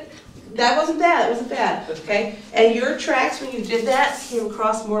doing it. That wasn't bad, it wasn't bad, okay? And your tracks, when you did that, came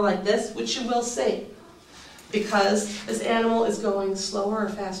across more like this, which you will see. Because this animal is going slower or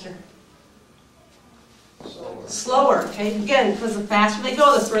faster? Slower, okay? Again, because the faster they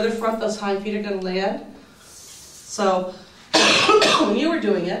go, the further front those hind feet are going to land. So, when you were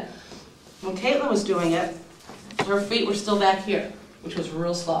doing it, when Caitlin was doing it, her feet were still back here, which was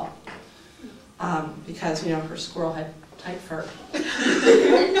real slow. Because, you know, her squirrel had tight fur.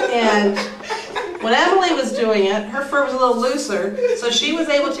 And when Emily was doing it, her fur was a little looser, so she was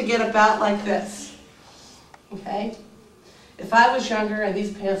able to get about like this. Okay? If I was younger, and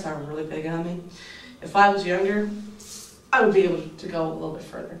these pants are really big on me, if I was younger, I would be able to go a little bit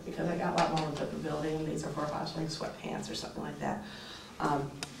further because I got a lot more ability, and these are for if I was wearing sweatpants or something like that.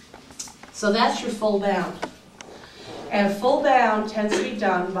 So that's your full bound. And full bound tends to be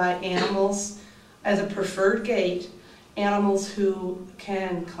done by animals as a preferred gait, animals who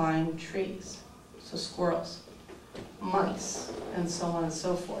can climb trees. So squirrels, mice, and so on and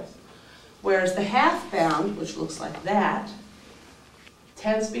so forth. Whereas the half bound, which looks like that,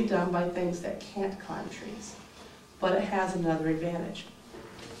 tends to be done by things that can't climb trees. But it has another advantage,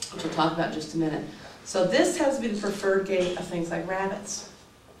 which we'll talk about in just a minute. So this tends to be the preferred gait of things like rabbits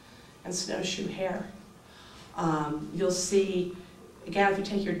and snowshoe hare. You'll see, again, if you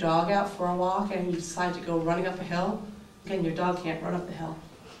take your dog out for a walk and you decide to go running up a hill, Again, your dog can't run up the hill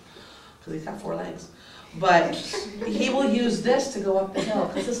because he's got 4 legs. But he will use this to go up the hill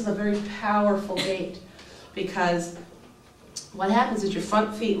because this is a very powerful gait. Because what happens is your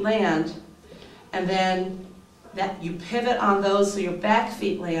front feet land, and then that you pivot on those so your back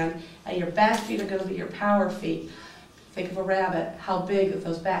feet land, and your back feet are going to be your power feet. Think of a rabbit, how big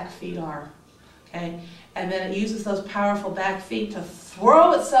those back feet are. Okay? And then it uses those powerful back feet to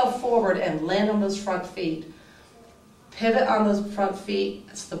throw itself forward and land on those front feet. Pivot on those front feet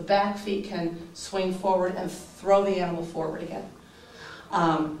so the back feet can swing forward and throw the animal forward again.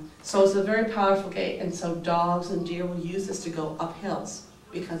 So it's a very powerful gait, and so dogs and deer will use this to go up hills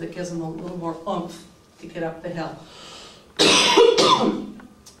because it gives them a little more oomph to get up the hill.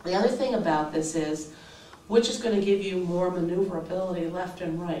 The other thing about this is, which is going to give you more maneuverability left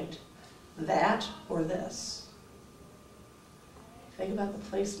and right? That or this? Think about the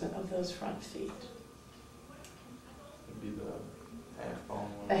placement of those front feet. It'd be the half-bound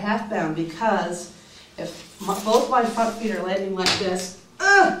one. The half-bound, because if both my front feet are landing like this,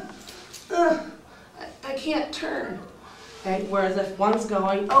 I can't turn. Okay? Whereas if one's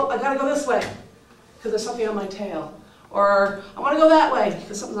going, oh, I gotta go this way because there's something on my tail, or I want to go that way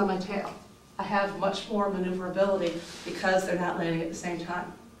because something's on my tail. I have much more maneuverability because they're not landing at the same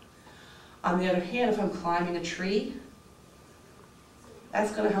time. On the other hand, if I'm climbing a tree,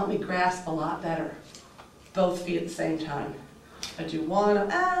 that's going to help me grasp a lot better. Both feet at the same time. If I do one,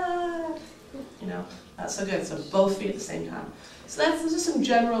 not so good. So both feet at the same time. So that's just some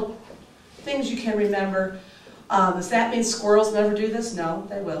general things you can remember. Does that mean squirrels never do this? No,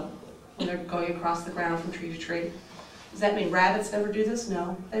 they will. When they're going across the ground from tree to tree. Does that mean rabbits never do this?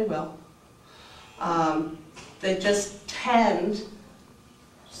 No, they will. They just tend,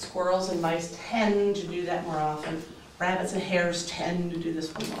 squirrels and mice tend to do that more often. Rabbits and hares tend to do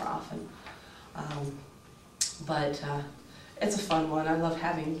this one more often. But it's a fun one. I love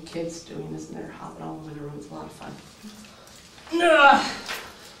having kids doing this, and they're hopping all over the room. It's a lot of fun. Ugh.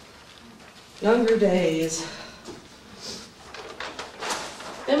 Younger days.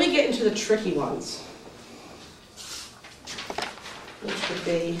 Then we get into the tricky ones, which would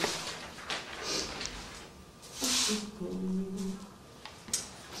be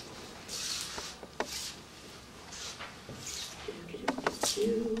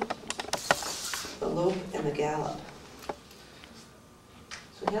the lope and the gallop.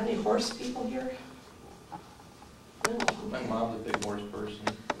 So we have any horse people here? No. My mom's a big horse person.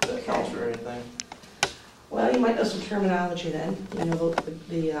 Does that count for anything? Well, you might know some terminology then. You know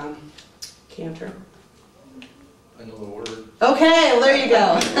the canter. I know the word. Okay, well, there you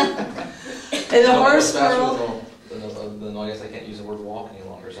go. In the horse world, Then I guess I can't use the word walk any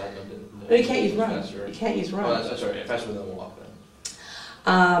longer, so I didn't. no, you can't use run. You can't use run. Oh, that's sorry, faster than walk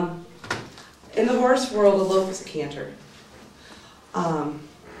then. In the horse world, a lope is a canter.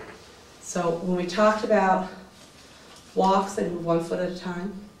 So when we talked about walks, they move 1 foot at a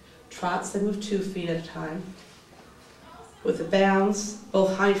time. Trots, they move 2 feet at a time. With the bounds,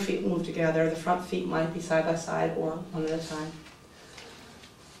 both hind feet move together. The front feet might be side by side or one at a time.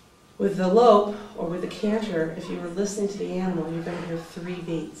 With the lope, or with the canter, if you were listening to the animal, you're going to hear 3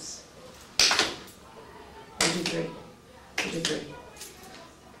 beats. 1, 2, 3. 1, 2, 3.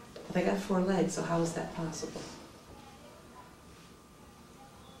 But they got 4 legs, so how is that possible?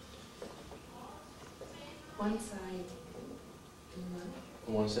 One side.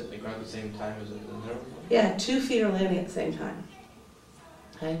 One sitting the ground at the same time as the other? Yeah, 2 feet are landing at the same time.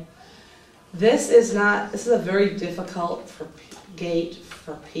 Okay? This is a very difficult gait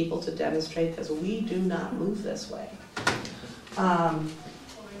for people to demonstrate because we do not move this way.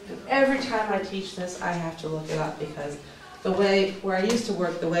 Every time I teach this, I have to look it up because the way, where I used to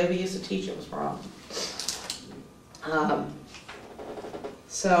work, the way we used to teach it was wrong.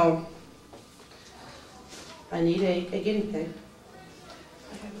 So, I need a guinea pig.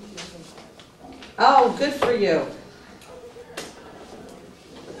 Oh, good for you.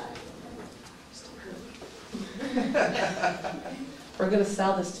 We're going to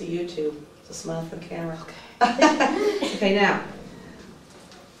sell this to YouTube. It's a smile for the camera. Okay, now.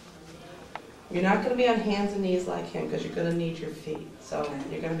 You're not going to be on hands and knees like him because you're going to need your feet. So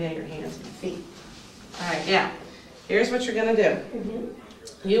you're going to be on your hands and feet. All right, now, here's what you're going to do.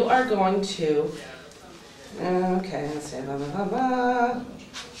 You are going to, okay, let's see, blah, blah, blah, blah.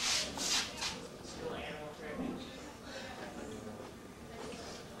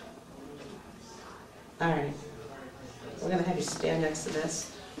 All right, we're going to have you stand next to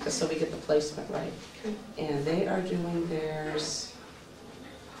this just so we get the placement right. And they are doing theirs.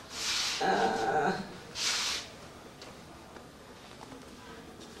 Okay.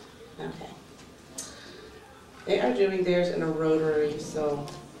 They are doing theirs in a rotary, so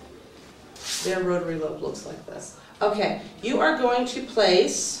their rotary lope looks like this. Okay, you are going to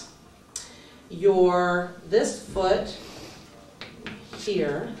place this foot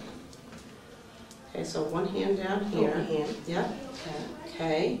here. Okay, so one hand down here. One hand. Yep.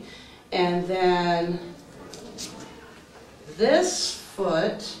 Okay. And then this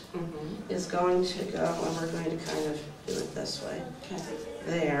foot is going to go, and we're going to kind of do it this way. Okay.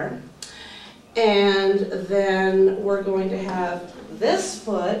 There. And then we're going to have this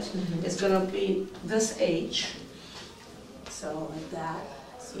foot is going to be this H. So like that.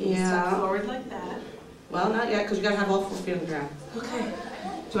 So Yeah. you step forward like that. Well, not yet, because you got to have all 4 feet on the ground. Okay.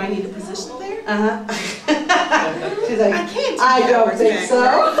 Do I need to position there? Uh-huh. She's like, I can't do I that don't over think back so.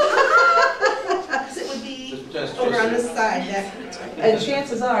 Because it would be Just over on twist this it. side, yeah. And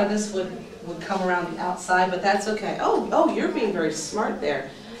chances are this would come around the outside, but that's okay. Oh, you're being very smart there.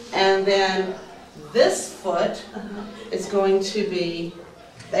 And then this foot is going to be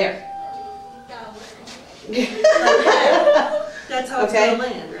there. That's how it's Okay. going to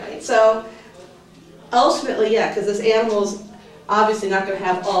land, right? So ultimately, yeah, because this animal's obviously not going to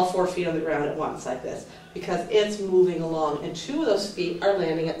have all 4 feet on the ground at once like this, because it's moving along, and 2 of those feet are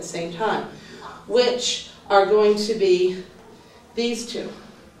landing at the same time, which are going to be these 2.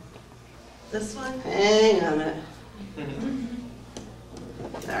 This one? Hang on a minute.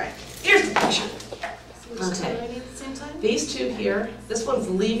 All right, here's the picture. Which Okay. two do I need at the same time? These 2 here, this one's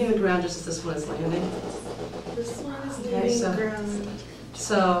leaving the ground just as this one is landing. This one is Okay, leaving so- the ground.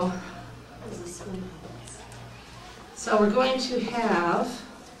 So, This one. we're going to have,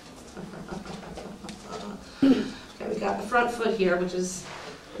 okay, we got the front foot here, which is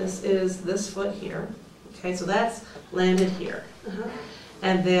this foot here. Okay, so that's landed here.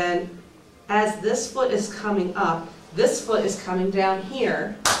 And then as this foot is coming up, this foot is coming down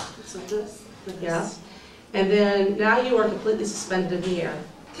here. So this. Yeah. And then now you are completely suspended in the air.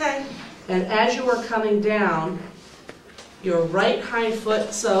 Okay. And as you are coming down, your right hind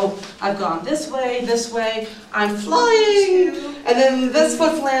foot, so I've gone this way, I'm flying, 2, and then this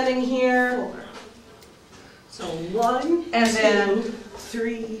foot's landing here, 4. So 1, and 2, then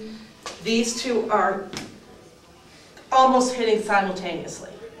 3. these 2 are almost hitting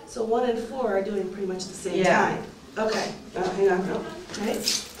simultaneously. So 1 and 4 are doing pretty much the same Yeah. time. Okay. Hang on, no. Right.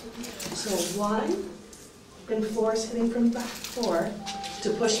 So 1 and 4 is hitting from back 4 to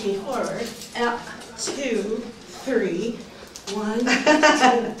push me forward. 2, 3, 1,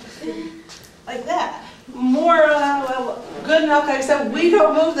 2. Like that. More, well, good enough, like I said, we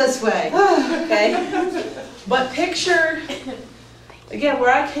don't move this way, okay? But picture, again,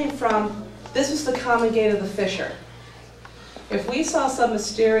 where I came from, this was the common gait of the fisher. If we saw some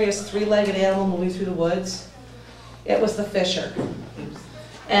mysterious 3-legged animal moving through the woods, it was the fisher.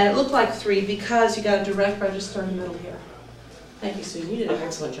 And it looked like 3 because you got a direct register in the middle here. Thank you, Sue. You did an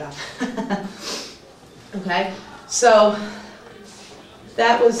excellent job. Okay, so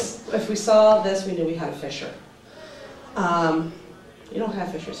that was, if we saw this, we knew we had a fisher. You don't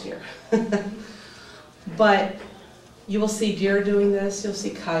have fishers here. But you will see deer doing this, you'll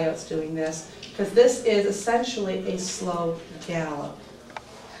see coyotes doing this, because this is essentially a slow gallop.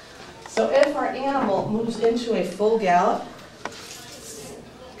 So if our animal moves into a full gallop,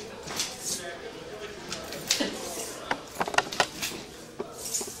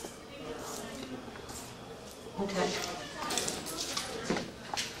 okay.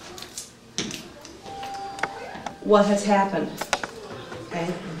 What has happened? Okay,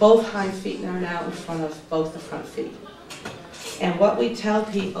 both hind feet are now in front of both the front feet. And what we tell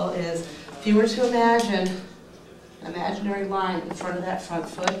people is, if you were to imagine an imaginary line in front of that front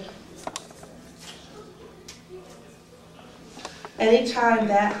foot, anytime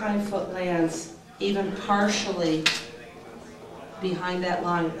that hind foot lands even partially behind that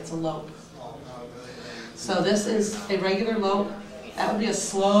line, it's a lope. So this is a regular lope. That would be a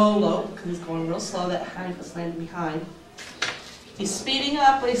slow lope, because he's going real slow. That hind foot's landing behind. He's speeding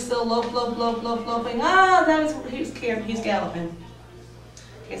up, but he's still loping. Ah, he's galloping.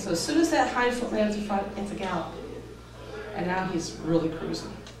 Okay, so as soon as that hind foot lands in front, it's a gallop. And now he's really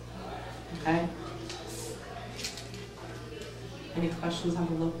cruising. Okay? Any questions on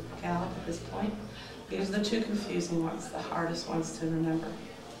the lope gallop at this point? These are the 2 confusing ones, the hardest ones to remember,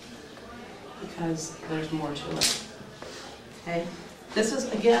 because there's more to it. Okay? This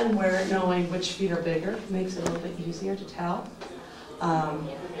is, again, where knowing which feet are bigger makes it a little bit easier to tell.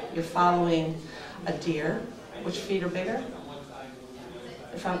 You're following a deer. Which feet are bigger?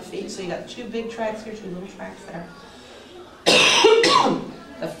 The front feet. So you got 2 big tracks here, 2 little tracks there.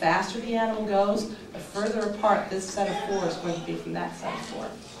 The faster the animal goes, the further apart this set of 4 is going to be from that set of 4.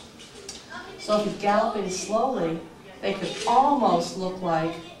 So if he's galloping slowly, they could almost look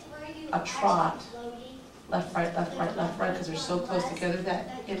like a trot. Left, right, left, right, left, right, because they're so close together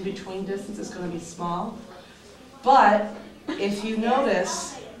that in-between distance is going to be small. But if you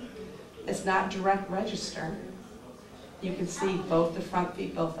notice, it's not direct register. You can see both the front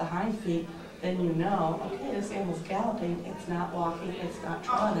feet, both the hind feet, then you know, okay, this animal's galloping, it's not walking, it's not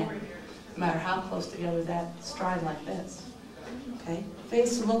trotting, no matter how close together that stride like this. Okay,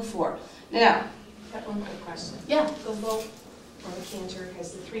 things to look for. Now, I have one quick question. yeah. The lope or the canter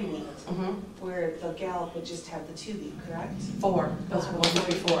has the 3 beat, where the gallop would just have the 2 beat, correct? 4, those are 1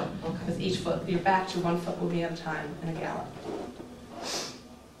 moving 4. Okay. With each foot, you're back to 1 foot moving at a time in a gallop.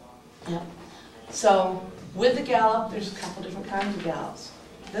 Yep. So with the gallop, there's a couple different kinds of gallops.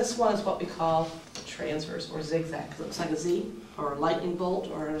 This one is what we call transverse or zigzag, because it looks like a Z or a lightning bolt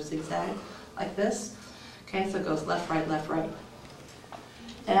or a zigzag like this. Okay, so it goes left, right, left, right.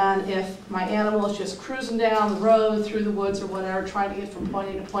 And if my animal is just cruising down the road through the woods or whatever, trying to get from point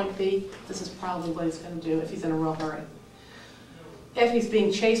A to point B, this is probably what he's going to do if he's in a real hurry. If he's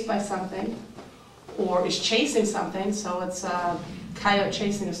being chased by something, or is chasing something, so it's a coyote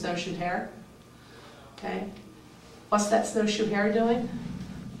chasing a snowshoe hare, okay? What's that snowshoe hare doing?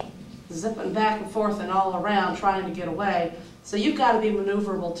 Zipping back and forth and all around trying to get away. So you've got to be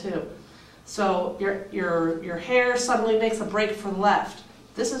maneuverable too. So your hare suddenly makes a break for the left.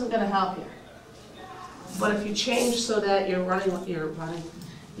 This isn't going to help you. But if you change so that you're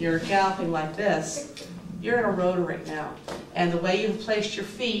galloping like this, you're in a rotary now. And the way you've placed your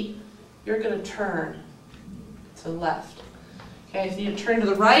feet, you're going to turn to the left. Okay, if you turn to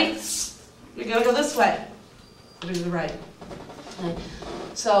the right, you're going to go this way. To the right. Okay.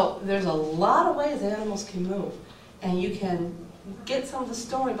 So there's a lot of ways animals can move. And you can get some of the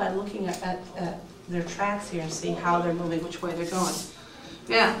story by looking at their tracks here and see how they're moving, which way they're going.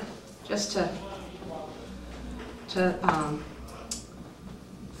 Now, just to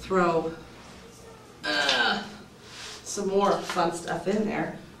throw some more fun stuff in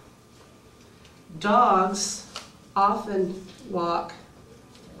there. Dogs often walk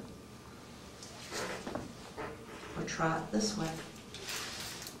or trot this way.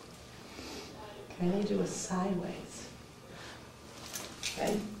 Okay, they do it sideways.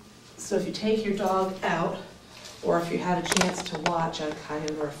 Okay, so if you take your dog out, or if you had a chance to watch a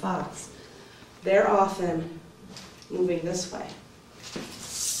coyote or a fox, they're often moving this way.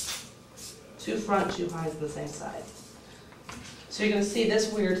 2 front, 2 hinds on the same side. So you're going to see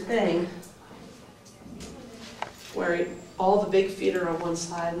this weird thing where all the big feet are on one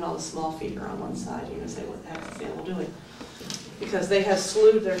side and all the small feet are on one side. You're going to say, what the heck is the animal doing? Because they have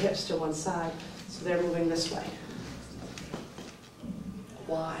slewed their hips to one side, so they're moving this way.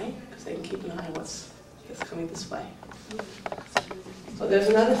 Why? Because they can keep an eye on what's coming this way. So there's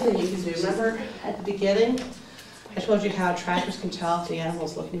another thing you can do. Remember at the beginning, I told you how trackers can tell if the animal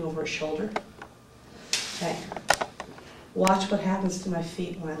is looking over his shoulder? Okay. Watch what happens to my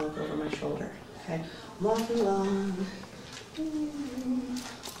feet when I look over my shoulder. Okay. I'm walking along. Did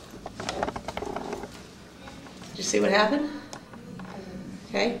you see what happened?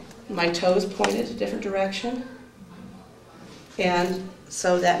 Okay. My toes pointed a different direction. And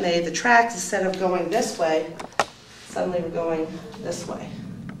so that made the tracks, instead of going this way, suddenly we're going this way.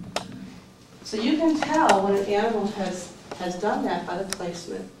 So you can tell when an animal has done that by the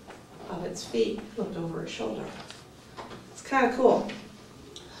placement of its feet, looked over its shoulder. It's kind of cool.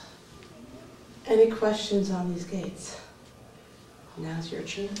 Any questions on these gaits? Now's your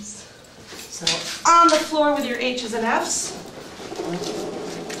chance. So on the floor with your H's and F's.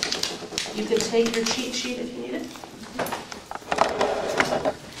 You can take your cheat sheet if you need it.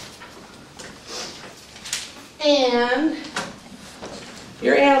 And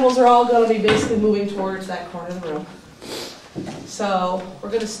your animals are all going to be basically moving towards that corner of the room. So we're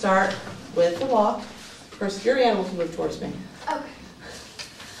going to start with the walk. First, your animal can move towards me. Okay.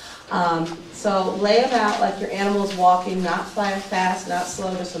 So lay them out like your animal is walking, not fast, not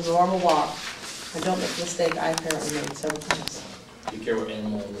slow, just a normal walk. And don't make the mistake I apparently made several times. Do you care what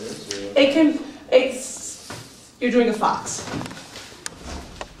animal it is? You're doing a fox.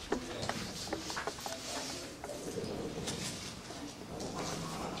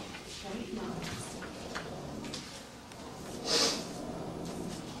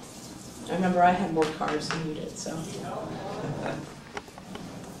 I remember I had more cards than you did, so.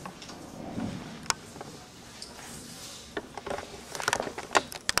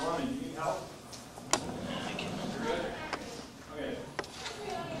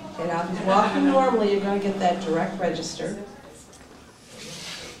 Okay, now if he's walking normally, you're going to get that direct register.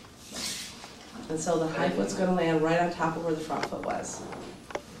 And so the hind foot's going to land right on top of where the front foot was.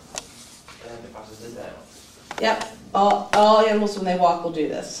 the process did that. Yep, all animals when they walk will do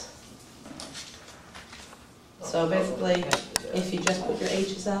this. So basically, if you just put your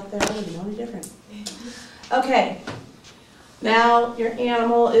H's out there, it wouldn't know any different. Okay, now your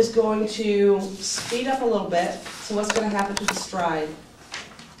animal is going to speed up a little bit. So what's going to happen to the stride?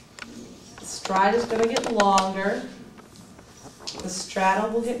 The stride is going to get longer. The straddle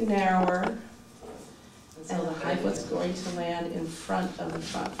will get narrower. And the hind foot's going to land in front of the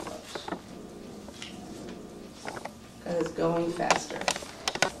front foot. Because it's going faster.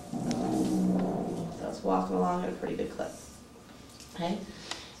 So it's walking along at a pretty good clip. Okay?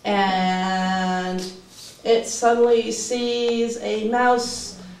 And it suddenly sees a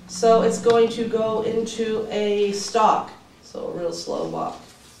mouse, so it's going to go into a stalk. So a real slow walk.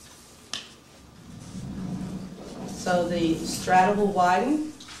 So the straddle will widen.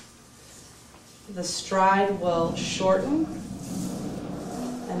 The stride will shorten,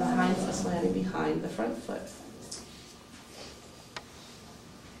 and the hind foot's landing behind the front foot.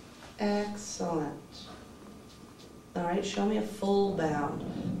 Excellent. All right, show me a full bound.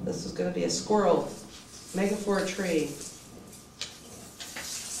 This is going to be a squirrel. Make it for a tree.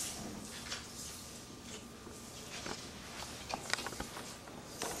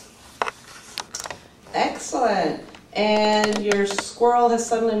 Excellent. And your squirrel has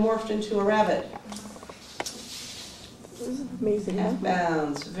suddenly morphed into a rabbit. This is amazing. Half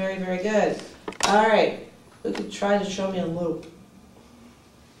bounds. Very, very good. All right. Who could try to show me a loop?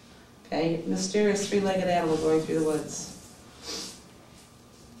 Okay. Mysterious three-legged animal going through the woods.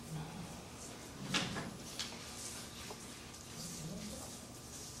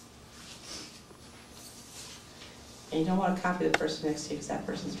 And you don't want to copy the person next to you because that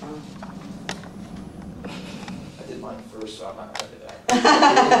person's wrong. I did mine first, so I'm not gonna do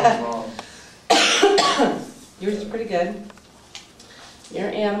that. Wrong. Yours is pretty good. Your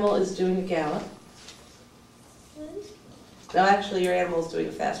animal is doing a gallop. No, actually, your animal is doing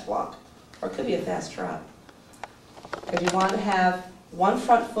a fast walk. Or it could be a fast trot. Because you want to have one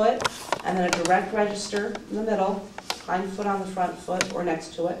front foot and then a direct register in the middle, hind foot on the front foot or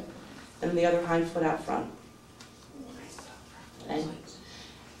next to it, and the other hind foot out front. Okay.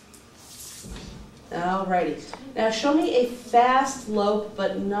 Alrighty. Now show me a fast lope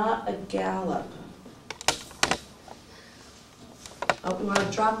but not a gallop. Oh, we want to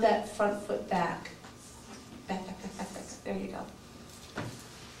drop that front foot back. Back, back, back, back, back. There you go.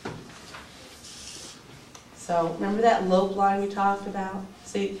 So remember that lope line we talked about?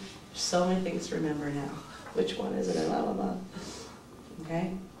 See, there's so many things to remember now. Which one is it? And blah, blah, blah.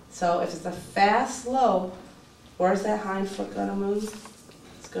 Okay? So if it's a fast lope, where's that hind foot going to move?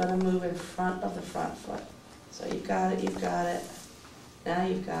 It's going to move in front of the front foot. So you've got it, you've got it. Now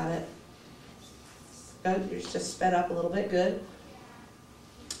you've got it. Good. You're just sped up a little bit. Good.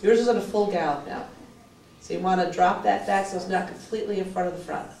 Yours is at a full gallop now. So you want to drop that back so it's not completely in front of the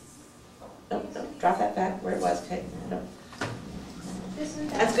front. Nope, nope. Drop that back where it was. Okay. Nope.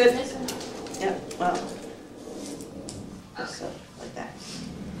 That's good. Yep. Well. Just so, like that.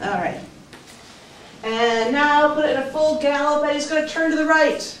 All right. And now put it in a full gallop, and he's going to turn to the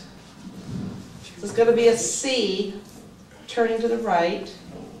right. So it's going to be a C, turning to the right.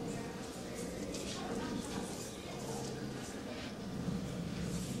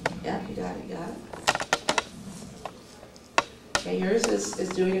 Yeah, you got it, you got it. Okay, yours is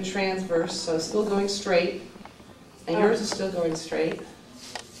doing a transverse, so it's still going straight. And yours is still going straight.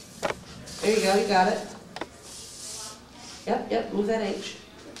 There you go, you got it. Yep, yep, move that H.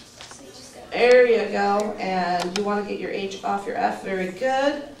 There you go, and you want to get your H off your F, very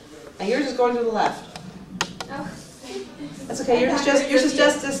good. And yours is going to the left. That's okay, yours is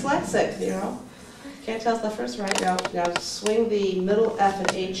just dyslexic, you know. Can't tell it's left first, right? Now swing the middle F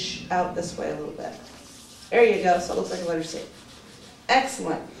and H out this way a little bit. There you go, so it looks like a letter C.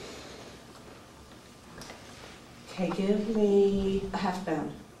 Excellent. Okay, give me a half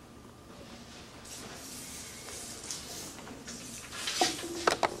bound.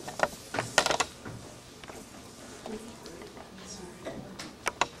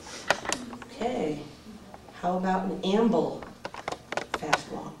 Okay, how about an amble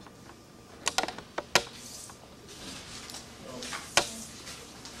fast walk?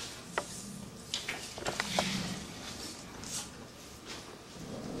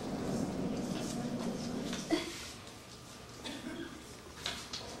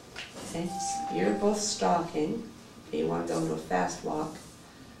 Okay, you're both stalking. Okay, you want to go into a fast walk.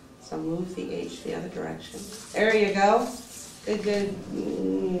 So move the H the other direction. There you go. Good, good.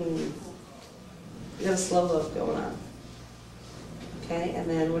 You got a slow lope going on. Okay, and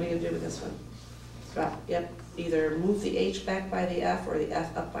then what are you going to do with this one? Drop. Yep. Either move the H back by the F or the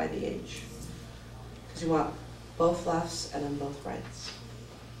F up by the H. because you want both lefts and then both rights.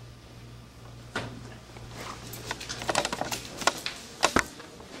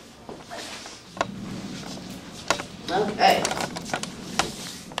 Okay.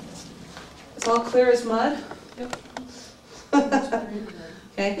 It's all clear as mud? Yep.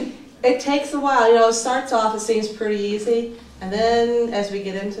 Okay. It takes a while. You know, it starts off, it seems pretty easy, and then as we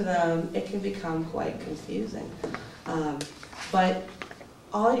get into them, it can become quite confusing. But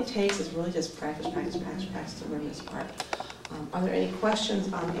all it takes is really just practice to learn this part. Are there any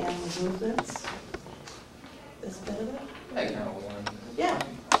questions on animal movements? This bit of it? I kind of one. Yeah.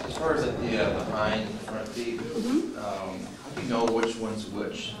 As far as like the behind and front feet, how do you know which one's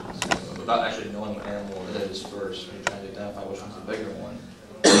which? Without actually knowing what animal it is first, when you're trying to identify which one's the bigger one.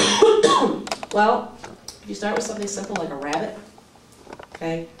 Well, if you start with something simple like a rabbit,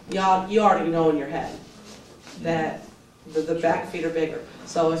 okay, you already know in your head that the back feet are bigger.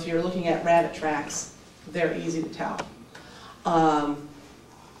 So if you're looking at rabbit tracks, they're easy to tell. Other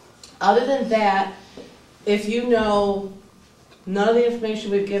than that, if you know none of the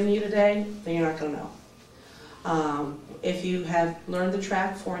information we've given you today, then you're not going to know. If you have learned the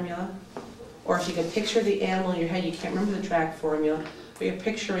track formula, or if you can picture the animal in your head, you can't remember the track formula, but you're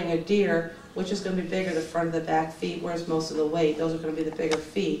picturing a deer, which is going to be bigger, the front of the back feet, where's most of the weight, those are going to be the bigger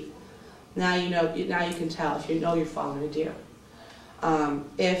feet. Now you know. Now you can tell if you know you're following a deer.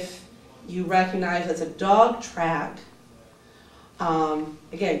 If you recognize it's a dog track,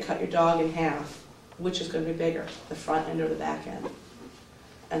 again, cut your dog in half. Which is going to be bigger, the front end or the back end?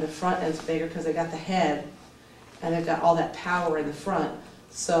 And the front end's bigger because they got the head, and they've got all that power in the front.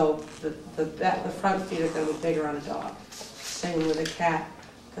 So the front feet are going to be bigger on a dog. Same with a cat,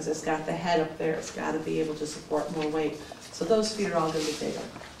 because it's got the head up there. It's got to be able to support more weight. So those feet are all going to be bigger.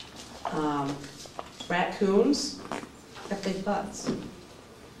 Raccoons have big butts.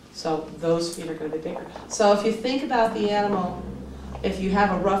 So those feet are going to be bigger. So if you think about the animal, if you have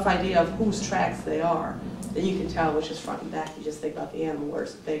a rough idea of whose tracks they are, then you can tell which is front and back. You just think about the animal,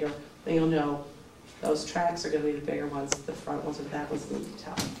 where's bigger, then you'll know those tracks are going to be the bigger ones, the front ones or the back ones, and you can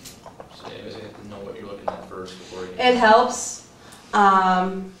tell. So you basically have to know what you're looking at first before you... It helps.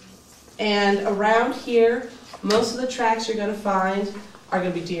 And around here, most of the tracks you're going to find are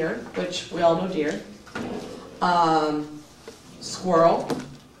going to be deer, which we all know deer. Squirrel,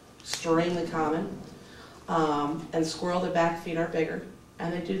 extremely common. And squirrel, their back feet are bigger,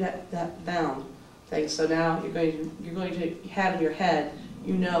 and they do that bound thing. So now you're going to have in your head,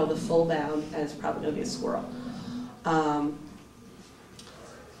 you know, the full bound, and it's probably going to be a squirrel.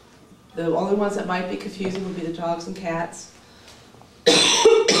 The only ones that might be confusing would be the dogs and cats.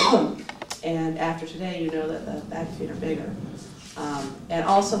 And after today, you know that the back feet are bigger. And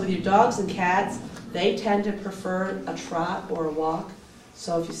also with your dogs and cats, they tend to prefer a trot or a walk.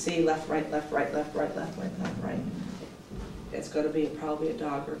 So if you see left, right, left, right, left, right, left, right, left, right, it's going to be probably a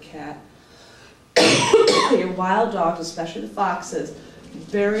dog or a cat. Your wild dogs, especially the foxes,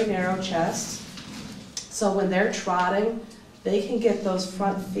 very narrow chests. So when they're trotting, they can get those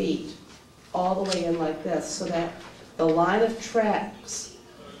front feet all the way in like this, so that the line of tracks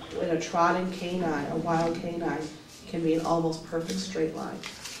in a trotting canine, a wild canine, can be an almost perfect straight line.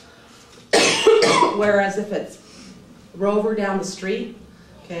 Whereas if it's Rover down the street,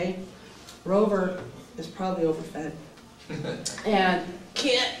 okay, Rover is probably overfed and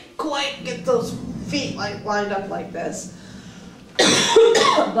can't quite get those feet lined up like this.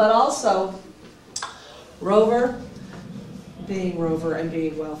 But also, Rover, being Rover and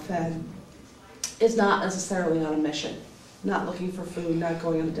being well fed, is not necessarily on a mission, not looking for food, not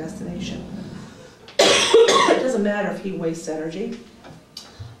going on a destination. It doesn't matter if he wastes energy.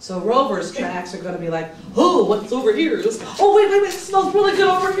 So Rover's tracks are going to be like, oh, what's over here? Oh, wait, it smells really good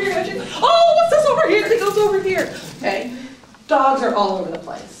over here. Oh, what's this over here? It goes over here. Okay, dogs are all over the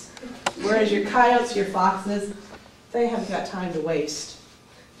place. Whereas your coyotes, your foxes, they haven't got time to waste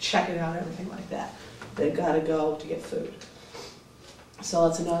checking out everything like that. They've got to go to get food. So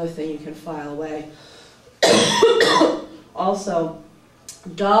that's another thing you can file away. Also,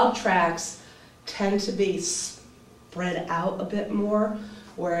 dog tracks tend to be spread out a bit more,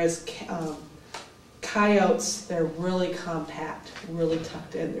 whereas coyotes, they're really compact, really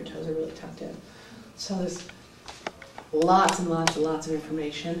tucked in. Their toes are really tucked in. So there's lots and lots and lots of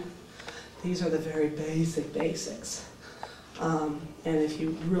information. These are the very basics. And if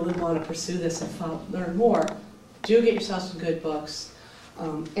you really want to pursue this and learn more, do get yourself some good books.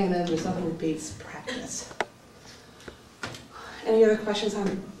 And then there's nothing that beats practice. Any other questions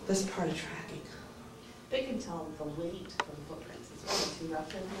on this part of tracking? They can tell the weight of the footprints as well too,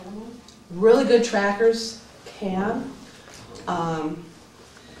 after the animal. Really good trackers can.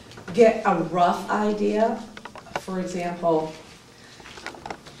 get a rough idea. For example,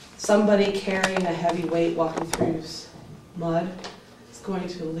 somebody carrying a heavy weight walking through mud is going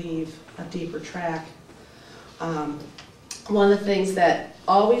to leave a deeper track. One of the things that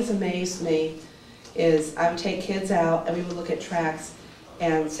always amazed me is I would take kids out and we would look at tracks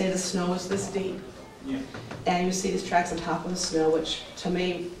and say the snow was this deep. Yeah. And you see these tracks on top of the snow, which to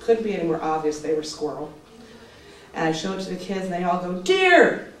me couldn't be any more obvious they were squirrel. And I showed it to the kids and they all go,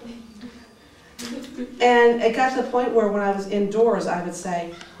 deer! And it got to the point where when I was indoors, I would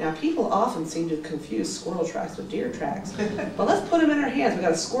say, now people often seem to confuse squirrel tracks with deer tracks. But let's put them in our hands. We've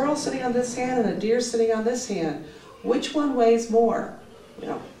got a squirrel sitting on this hand and a deer sitting on this hand. Which one weighs more? You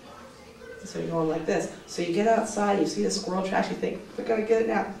know, so you're going like this. So you get outside, you see the squirrel tracks, you think, we're gonna get it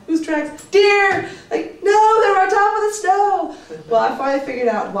now. Whose tracks? Deer! Like, no, they're on top of the snow! Well, I finally figured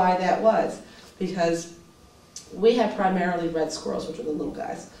out why that was. Because we have primarily red squirrels, which are the little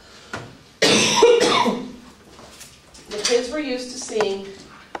guys. The kids were used to seeing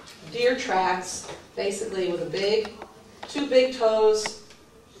deer tracks, basically with two big toes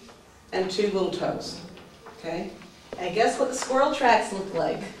and two little toes. Okay? And guess what the squirrel tracks look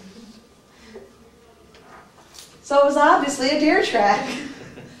like? So it was obviously a deer track,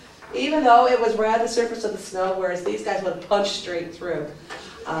 even though it was right on the surface of the snow, whereas these guys would punch straight through.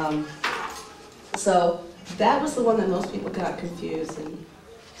 So that was the one that most people got confused, and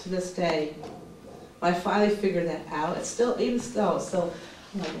to this day, I finally figured that out. It's still, even still, it's still,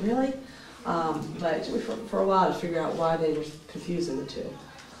 I'm like, really? But it took me for a while to figure out why they were confusing the two.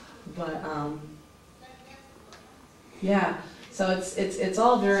 But yeah, so it's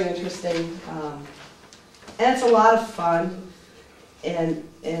all very interesting, and it's a lot of fun. And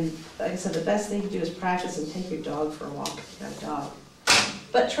like I said, the best thing to do is practice and take your dog for a walk if you've got a dog.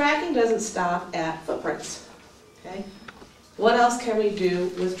 But tracking doesn't stop at footprints. Okay? What else can we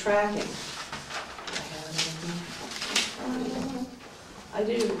do with tracking? I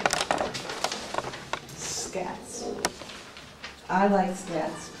do scats. I like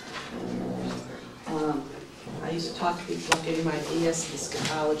scats. I used to talk to people about getting my ES in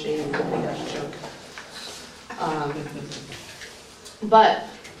scatology and nobody got a joke. But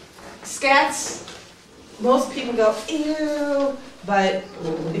scats, most people go, ew. But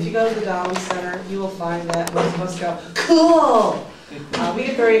if you go to the Darwin Center, you will find that most of us go, cool! We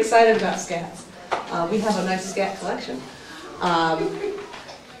get very excited about scats. We have a nice scat collection.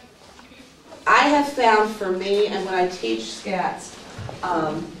 I have found for me, and when I teach scats,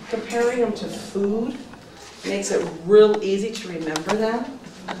 comparing them to food makes it real easy to remember them.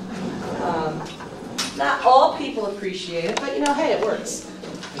 Not all people appreciate it, but you know, hey, it works.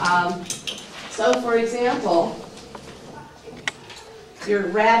 So for example, your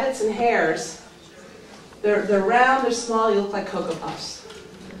rabbits and hares, they're round, they're small, you look like Cocoa Puffs.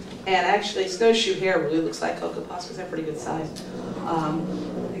 And actually, snowshoe hare really looks like Cocoa Puffs because they're pretty good size.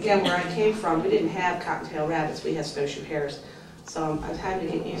 Again, where I came from, we didn't have cottontail rabbits, we had snowshoe hares. So I'm having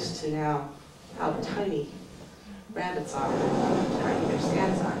to get used to now how tiny rabbits are, how tiny their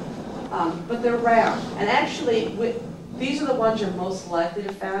scats are. But they're round. And actually, these are the ones you're most likely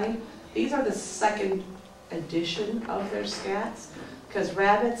to find. These are the second edition of their scats, because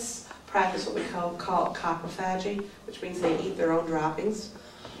rabbits practice what we call coprophagy, which means they eat their own droppings.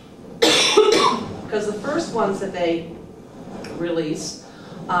 Because the first ones that they release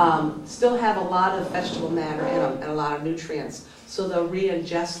still have a lot of vegetable matter in them and a lot of nutrients, so they'll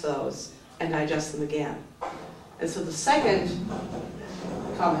re-ingest those and digest them again. And so the second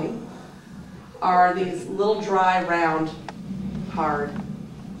coming are these little dry, round, hard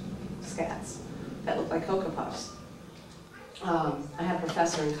scats that look like Cocoa Puffs. I had a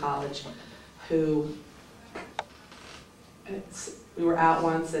professor in college who, we were out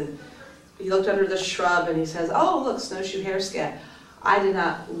once and he looked under the shrub and he says, oh look, snowshoe hare scat. I did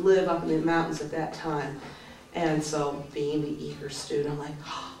not live up in the mountains at that time. And so being the eager student, I'm like,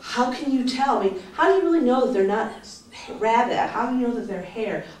 how can you tell? I mean, how do you really know that they're not rabbit? How do you know that they're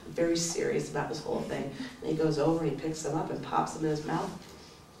hare? I'm very serious about this whole thing. And he goes over and he picks them up and pops them in his mouth.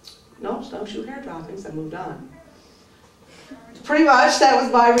 No, snowshoe hare droppings. I moved on. Pretty much, that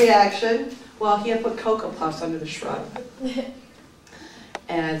was my reaction. Well, he had put Cocoa Puffs under the shrub.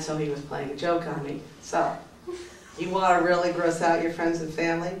 And so he was playing a joke on me. So, you want to really gross out your friends and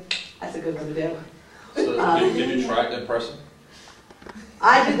family? That's a good one to do. So did you try it in person?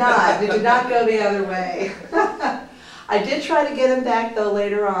 I did not. It did not go the other way. I did try to get him back though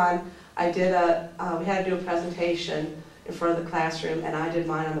later on. I did we had to do a presentation in front of the classroom and I did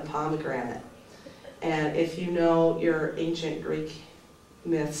mine on the pomegranate. And if you know your ancient Greek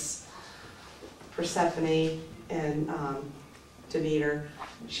myths, Persephone and Demeter.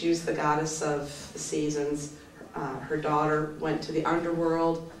 She's the goddess of the seasons. Her daughter went to the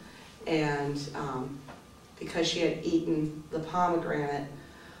underworld, and because she had eaten the pomegranate,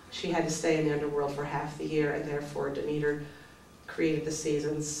 she had to stay in the underworld for half the year, and therefore Demeter created the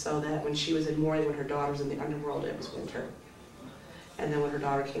seasons so that when she was in mourning, when her daughter was in the underworld, it was winter. And then when her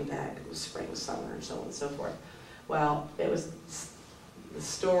daughter came back, it was spring, summer, and so on and so forth. Well, the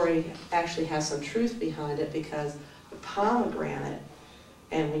story actually has some truth behind it, because the pomegranate,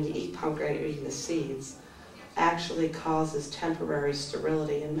 and when you eat pomegranate, you're eating the seeds, actually causes temporary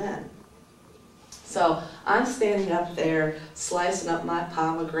sterility in men. So I'm standing up there, slicing up my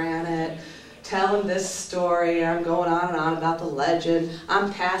pomegranate, telling this story. I'm going on and on about the legend.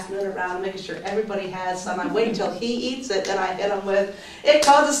 I'm passing it around, making sure everybody has some. I wait until he eats it, then I hit him with, it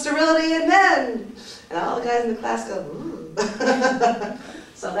causes sterility in men. And all the guys in the class go, ooh.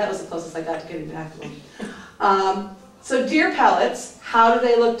 So that was the closest I got to getting back to him. So deer pellets, how do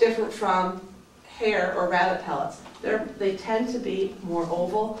they look different from hare or rabbit pellets? They tend to be more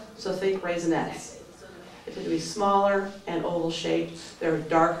oval, so think raisinets. They tend to be smaller and oval shaped. They're a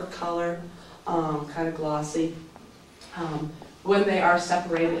darker color, kind of glossy, when they are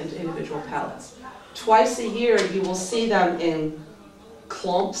separated into individual pellets. Twice a year you will see them in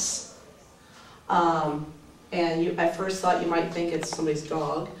clumps, and you at first thought you might think it's somebody's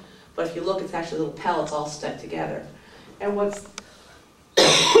dog, but if you look, it's actually little pellets all stuck together. And what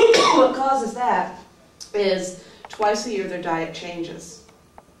causes that is twice a year their diet changes.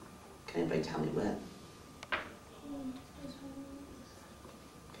 Can anybody tell me when?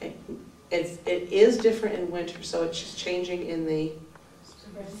 Okay. It is different in winter, so it's just changing in the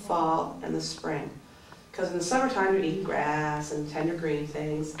fall and the spring. Because in the summertime you're eating grass and tender green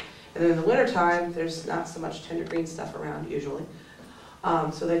things, and then in the wintertime there's not so much tender green stuff around usually.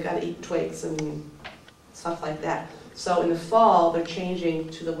 So they've got to eat twigs and stuff like that. So in the fall they're changing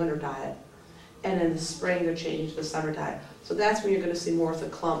to the winter diet, and in the spring they're changing to the summer diet. So that's when you're going to see more of the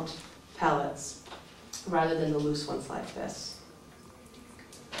clumped pellets rather than the loose ones like this.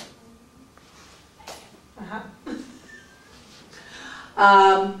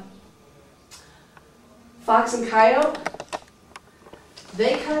 Fox and coyote,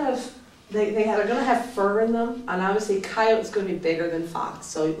 they're going to have fur in them, and obviously coyote is going to be bigger than fox,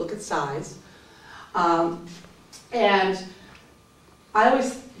 so you look at size. And I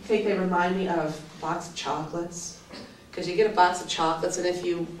always think they remind me of a box of chocolates, because you get a box of chocolates, and if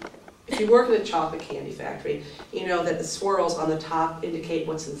you work at a chocolate candy factory, you know that the swirls on the top indicate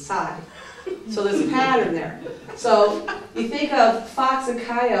what's inside. So there's a pattern there. So you think of fox and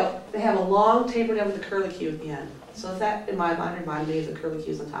coyote, they have a long tapered end with a curlicue at the end. So that, in my mind, reminded me of the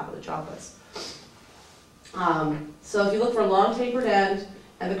curlicues on top of the chocolates. So if you look for a long tapered end,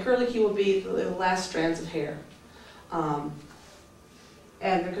 and the curlicue will be the last strands of hair. And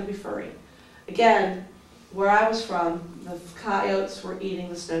they're going to be furry. Again, where I was from, the coyotes were eating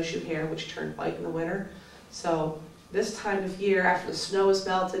the snowshoe hare, which turned white in the winter. So this time of year, after the snow is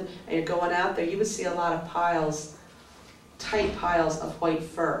melted and you're going out there, you would see a lot of piles, tight piles of white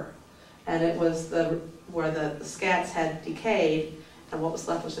fur. And it was where the scats had decayed, and what was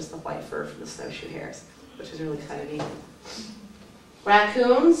left was just the white fur from the snowshoe hares, which is really kind of neat.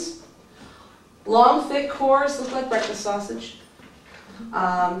 Raccoons, long, thick cores, look like breakfast sausage.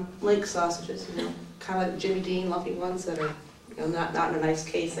 Link sausages, you know, kind of like Jimmy Dean looking ones that are, you know, not in a nice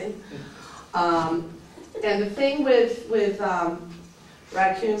casing. And the thing with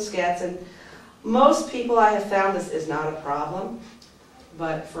raccoon scats, and most people I have found this is not a problem,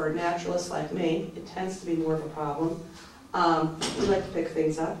 but for naturalists like me, it tends to be more of a problem. We like to pick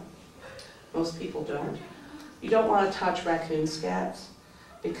things up. Most people don't. You don't want to touch raccoon scats,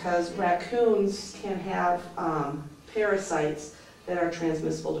 because raccoons can have parasites that are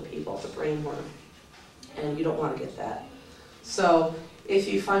transmissible to people, the brainworm, and you don't want to get that. So if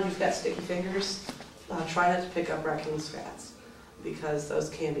you find you've got sticky fingers, try not to pick up raccoon scats, because those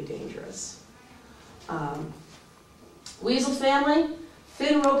can be dangerous. Weasel family,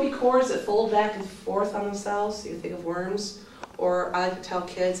 thin ropey cores that fold back and forth on themselves. You think of worms, or I like to tell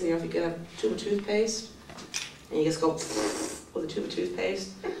kids, you know, if you get a tube of toothpaste and you just go with a tube of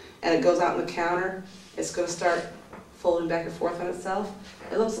toothpaste and it goes out on the counter, it's going to start folding back and forth on itself.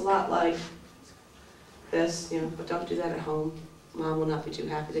 It looks a lot like this, you know, but don't do that at home. Mom will not be too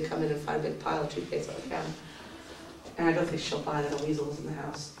happy to come in and find a big pile of toothpaste on the counter. And I don't think she'll buy that a weasel is in the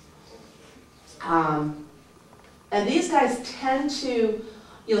house. And these guys tend to,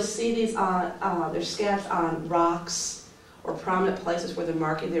 you'll see these on, their scats on rocks or prominent places where they're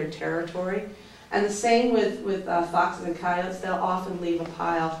marking their territory. And the same with foxes and coyotes, they'll often leave a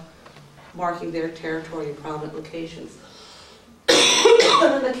pile marking their territory in prominent locations.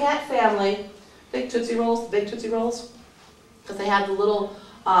 in the cat family, big Tootsie Rolls, because they have the little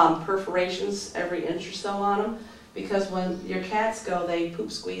perforations every inch or so on them, because when your cats go, they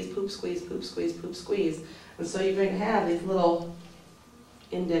poop, squeeze, poop, squeeze, poop, squeeze, poop, squeeze. And so you're going to have these little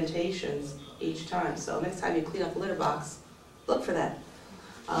indentations each time. So next time you clean up the litter box, look for that.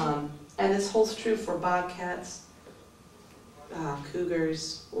 And this holds true for bobcats,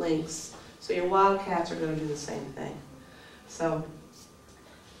 cougars, lynx. So your wild cats are going to do the same thing. So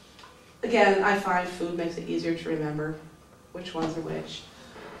again, I find food makes it easier to remember which ones are which.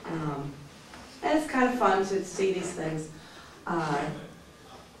 And it's kind of fun to see these things.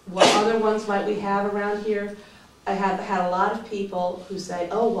 What other ones might we have around here? I have had a lot of people who say,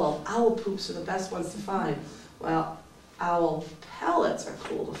 oh, well, owl poops are the best ones to find. Well, owl pellets are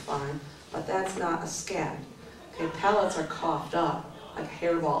cool to find, but that's not a scat. Okay, pellets are coughed up, like a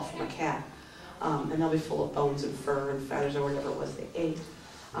hairball from a cat. And they'll be full of bones and fur and feathers or whatever it was they ate.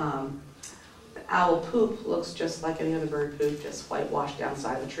 The owl poop looks just like any other bird poop, just whitewashed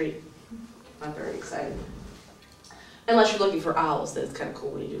downside of the tree. Not very exciting. Unless you're looking for owls, then it's kind of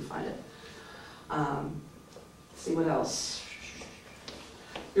cool when you do find it. Let's see what else.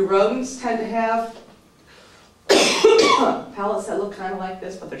 Your rodents tend to have pellets that look kind of like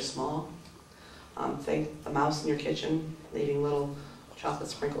this, but they're small. Think the mouse in your kitchen, leaving little chocolate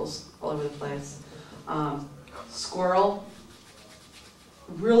sprinkles all over the place. Squirrel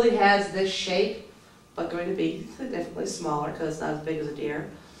really has this shape, but going to be significantly smaller because it's not as big as a deer.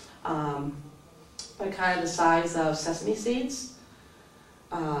 But kind of the size of sesame seeds.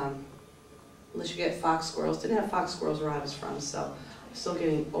 Unless you get fox squirrels. Didn't have fox squirrels where I was from, so I'm still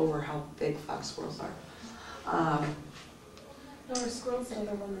getting over how big fox squirrels are. Are squirrels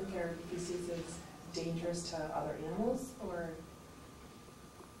another one that their feces is dangerous to other animals, or?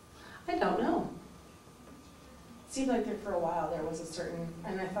 I don't know. It seemed like there for a while there was a certain,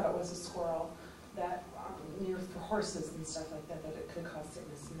 and I thought it was a squirrel, that near for horses and stuff like that, that it could cause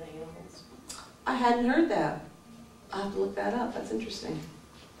sickness in the animals. I hadn't heard that. I'll have to look that up. That's interesting.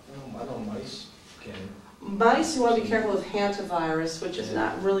 I know mice can. Mice, you want to be careful with hantavirus, which is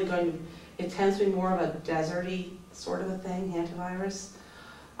not really going to, it tends to be more of a deserty sort of a thing, hantavirus.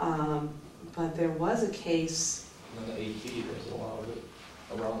 But there was a case. The AT, there's a lot of it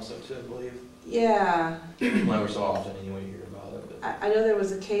around stuff too, I believe. Yeah. Never so often anyway you hear about it. But. I know there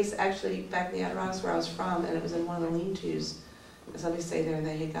was a case actually back in the Adirondacks where I was from, and it was in one of the lean-tos. Somebody stayed there and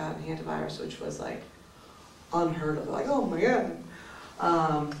they had gotten hantavirus, which was like unheard of. Like, oh my God.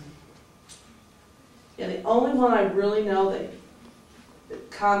 Yeah, the only one I really know that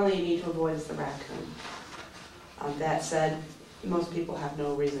commonly you need to avoid is the raccoon. That said, most people have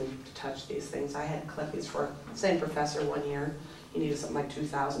no reason to touch these things. I had to collect these for the same professor one year. He needed something like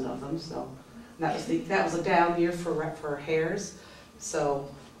 2,000 of them, so that was a down year for hares. So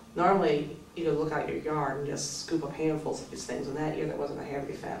normally you could look out your yard and just scoop up handfuls of these things, and that year there wasn't a hair to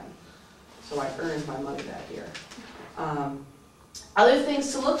be found. So I earned my money that year. Other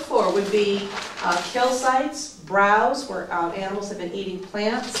things to look for would be kill sites, browse, where animals have been eating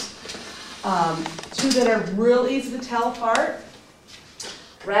plants. Two that are real easy to tell apart,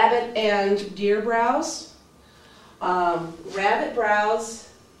 rabbit and deer browse. Rabbit browse,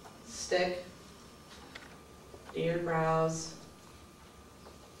 stick. Deer browse.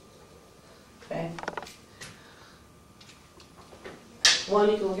 Okay. One,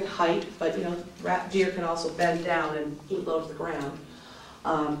 you can look at height, but you know, deer can also bend down and eat low to the ground.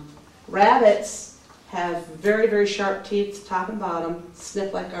 Rabbits have very, very sharp teeth, top and bottom,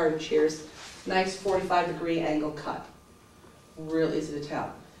 snip like garden shears, nice 45-degree angle cut. Real easy to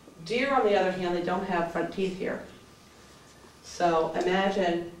tell. Deer, on the other hand, they don't have front teeth here. So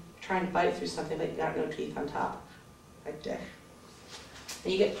imagine trying to bite through something but you got no teeth on top, like this.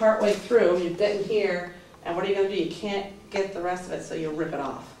 And you get partway through, you get in here, and what are you going to do? You can't get the rest of it, so you rip it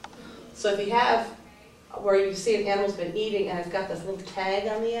off. So if you have where you see an animal's been eating and it's got this little tag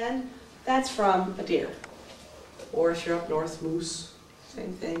on the end, that's from a deer. Or if you're up north, moose,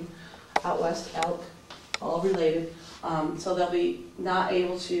 same thing. Out west, elk, all related. So they'll be not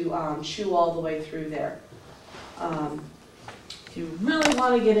able to chew all the way through there. If you really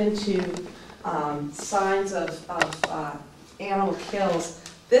want to get into signs of animal kills,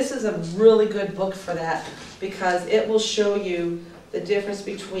 this is a really good book for that because it will show you the difference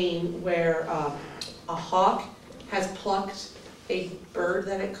between where a hawk has plucked a bird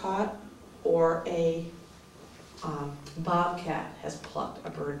that it caught or a bobcat has plucked a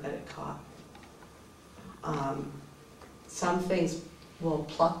bird that it caught. Some things will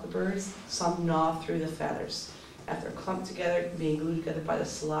pluck the birds, some gnaw through the feathers. After they're clumped together, being glued together by the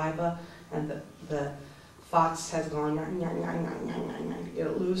saliva and the fox has gone, get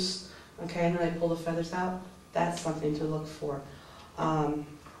it loose, okay, and then I pull the feathers out. That's something to look for.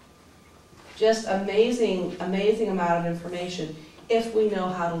 Just amazing, amazing amount of information if we know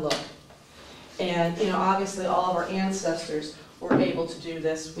how to look. And, you know, obviously all of our ancestors were able to do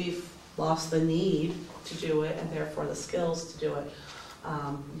this. We've lost the need to do it and therefore the skills to do it.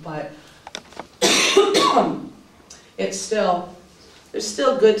 But it's still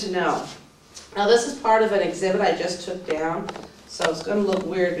good to know. Now this is part of an exhibit I just took down, so it's going to look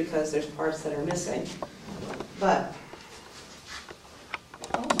weird because there's parts that are missing. But,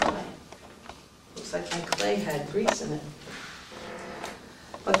 oh my, looks like my clay had grease in it.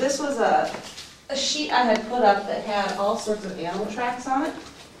 But this was a sheet I had put up that had all sorts of animal tracks on it,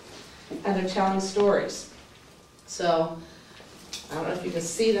 and they're telling stories. So, I don't know if you can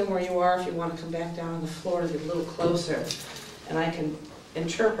see them where you are, if you want to come back down on the floor and get a little closer, and I can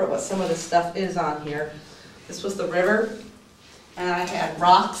interpret what some of the stuff is on here. This was the river, and I had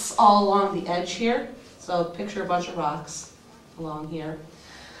rocks all along the edge here, so picture a bunch of rocks along here.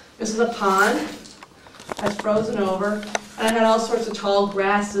 This is a pond that's frozen over, and I had all sorts of tall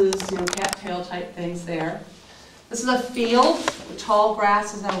grasses, you know, cattail type things there. This is a field with tall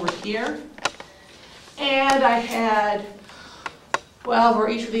grasses over here, and I had, well, where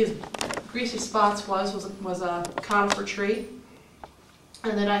each of these greasy spots was a conifer tree.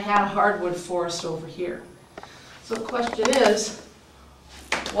 And then I had a hardwood forest over here. So the question is,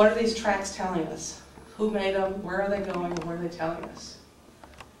 what are these tracks telling us? Who made them? Where are they going? And what are they telling us?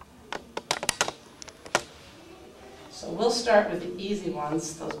 So we'll start with the easy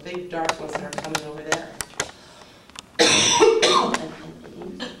ones, those big dark ones that are coming over there.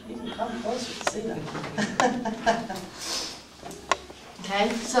 You can come closer to see them.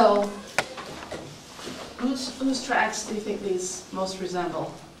 Okay, so whose tracks do you think these most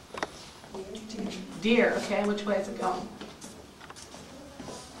resemble? Deer, okay, which way is it going?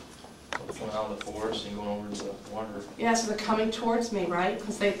 Coming out of the forest and going over to the water. Yeah, so they're coming towards me, right?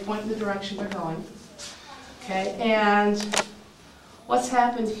 Because they point in the direction they're going. Okay, and what's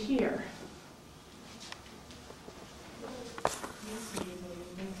happened here?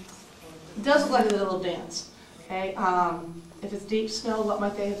 It does look like a little dance, okay? If it's deep snow, what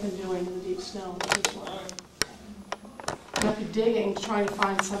might they have been doing in the deep snow? They might be digging, trying to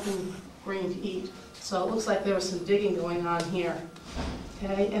find something green to eat. So it looks like there was some digging going on here.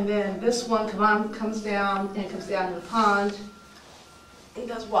 Okay, and then this one comes down and comes down to the pond. It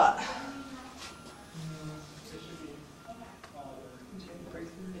does what?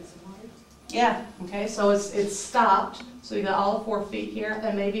 Yeah, okay, so it's stopped. So you got all the 4 feet here,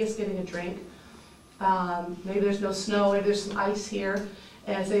 and maybe it's getting a drink. Maybe there's no snow, maybe there's some ice here,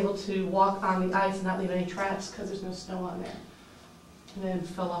 and it's able to walk on the ice and not leave any tracks because there's no snow on there. And then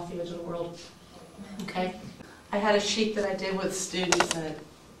fell off the edge of the world. Okay? I had a sheet that I did with students, and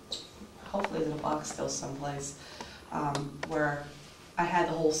hopefully it's in a box still someplace, where I had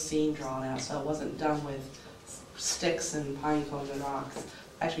the whole scene drawn out, so it wasn't done with sticks and pine cones and rocks.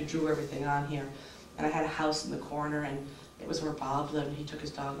 I actually drew everything on here. And I had a house in the corner, and it was where Bob lived. He took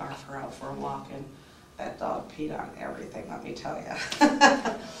his dog Arthur out for a walk, and that dog peed on everything, let me tell you.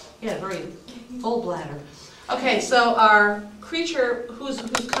 Yeah, very full bladder. Okay, so our creature who's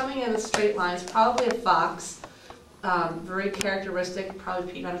coming in a straight line is probably a fox. Very characteristic,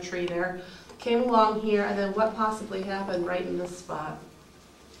 probably peed on a tree there. Came along here, and then what possibly happened right in this spot?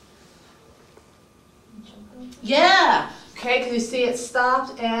 Yeah! Okay, because you see it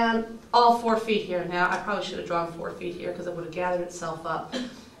stopped and all 4 feet here. Now, I probably should have drawn 4 feet here because it would have gathered itself up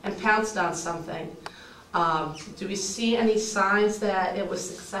and pounced on something. Do we see any signs that it was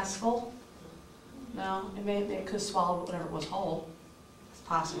successful? No, it could have swallowed whatever was whole. It's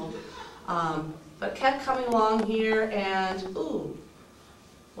possible. But it kept coming along here, and ooh,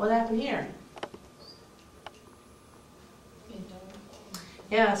 what happened here?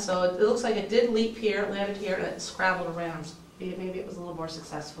 Yeah, so it looks like it did leap here, landed here, and it scrabbled around. Maybe it was a little more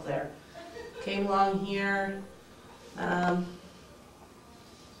successful there. Came along here. Can't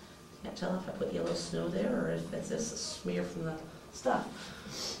tell if I put yellow snow there or if it's just a smear from the stuff.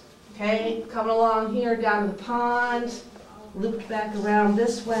 Okay, coming along here down to the pond, looped back around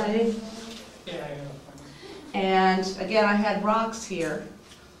this way. And again, I had rocks here.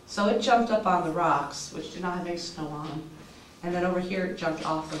 So it jumped up on the rocks, which do not have any snow on them. And then over here, it jumped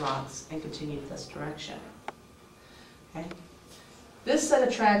off the rocks and continued this direction. Okay. This set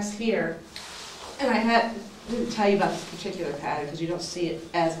of tracks here, and I didn't tell you about this particular pattern because you don't see it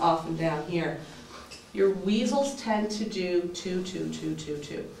as often down here. Your weasels tend to do 2, 2, 2, 2,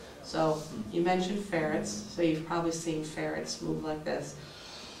 2. So you mentioned ferrets, so you've probably seen ferrets move like this.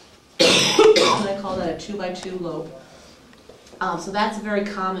 I call that a 2x2 lope. So that's a very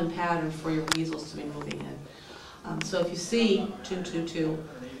common pattern for your weasels to be moving in. So if you see 2, 2, 2,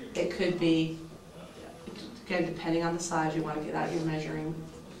 it could be, again, depending on the size, you want to get out your measuring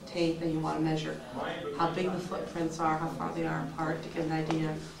tape and you want to measure how big the footprints are, how far they are apart to get an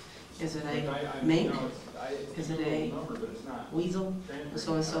idea. Is it a mink? Is it a weasel? And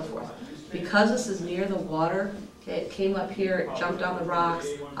so on and so forth. Because this is near the water, okay, it came up here, it jumped on the rocks,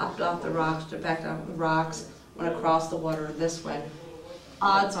 hopped off the rocks, back down the rocks, went across the water this way.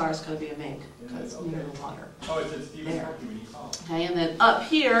 Odds are it's going to be a mink because it's near the water. There. Okay, and then up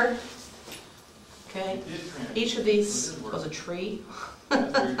here, okay, each of these was a tree.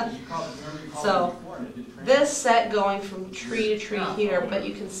 So this set going from tree to tree here, but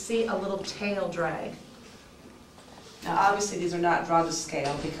you can see a little tail drag. Now obviously these are not drawn to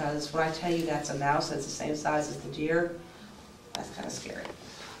scale because when I tell you that's a mouse that's the same size as the deer, that's kind of scary.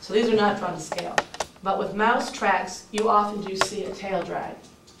 So these are not drawn to scale. But with mouse tracks, you often do see a tail drag.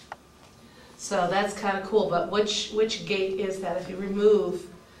 So that's kind of cool, but which gait is that? If you remove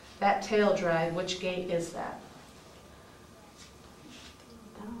that tail drag, which gait is that?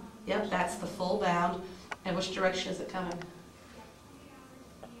 Yep, that's the full bound. And which direction is it coming?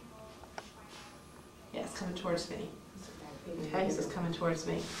 Yeah, it's coming towards me. Okay, so it's coming towards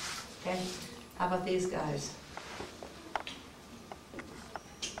me. Okay, how about these guys?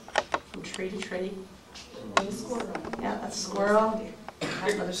 From tree to tree. Yeah, that's a squirrel.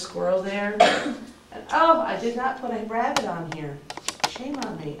 Another squirrel there. And oh, I did not put a rabbit on here. Shame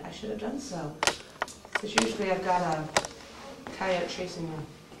on me. I should have done so. Because usually I've got a coyote chasing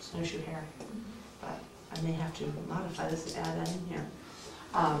a snowshoe hare. But I may have to modify this and add that in here.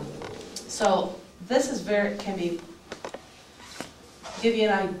 So this is give you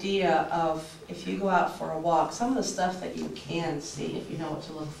an idea of if you go out for a walk, some of the stuff that you can see if you know what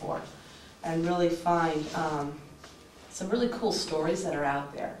to look for, and really find some really cool stories that are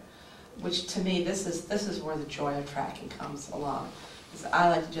out there. Which to me, this is where the joy of tracking comes along. I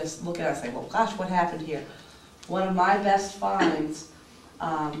like to just look at it and say, well, gosh, what happened here? One of my best finds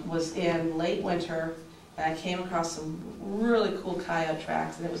was in late winter, and I came across some really cool coyote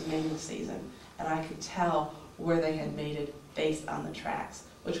tracks, and it was mating season, and I could tell where they had mated based on the tracks,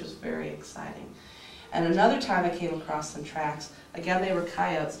 which was very exciting. And another time I came across some tracks, again they were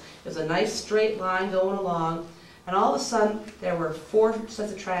coyotes. It was a nice straight line going along, and all of a sudden there were 4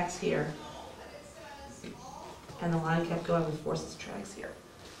 sets of tracks here, and the line kept going with 4 sets of tracks here.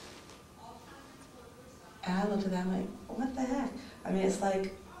 And I looked at that and I'm like, what the heck? I mean, it's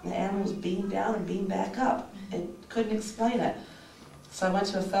like the animal was beamed down and beamed back up. It couldn't explain it. So I went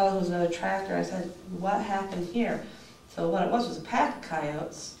to a fellow who was another tracker. I said, what happened here? So what it was a pack of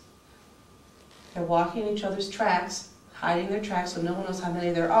coyotes. They're walking in each other's tracks, hiding their tracks so no one knows how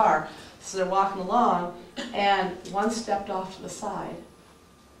many there are. So they're walking along, and one stepped off to the side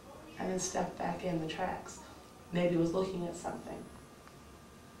and then stepped back in the tracks. Maybe was looking at something.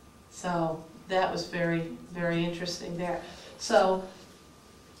 So that was very, very interesting there. So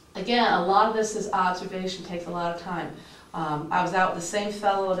again, a lot of this is observation, takes a lot of time. I was out with the same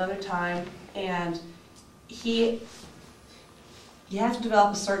fellow another time, and you have to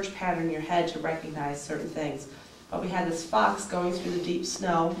develop a search pattern in your head to recognize certain things. But we had this fox going through the deep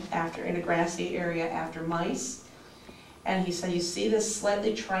snow in a grassy area after mice, and he said, you see this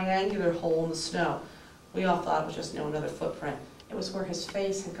slightly triangular hole in the snow. We all thought it was just another footprint. It was where his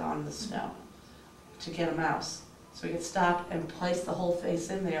face had gone in the snow to get a mouse. So he could stop and place the whole face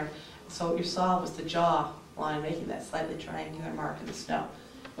in there. So what you saw was the jaw line making that slightly triangular mark in the snow,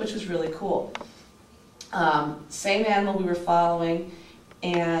 which was really cool. Same animal we were following,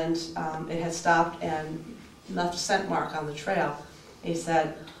 and it had stopped and left a scent mark on the trail. He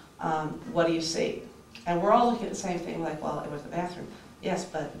said, what do you see? And we're all looking at the same thing, like, well, it was the bathroom. Yes,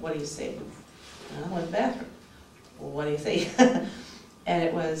 but what do you see? I went to the bathroom. Well, what do you see? And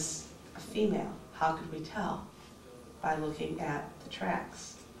it was a female. How could we tell? By looking at the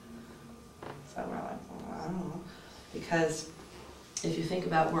tracks. So we're like, well, I don't know. Because if you think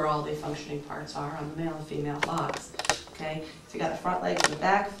about where all the functioning parts are on the male and female fox, okay? So you got the front legs and the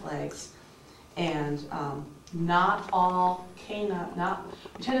back legs, and not all canine,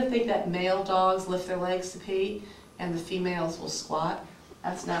 we tend to think that male dogs lift their legs to pee and the females will squat.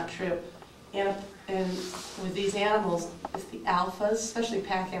 That's not true. And with these animals, it's the alphas, especially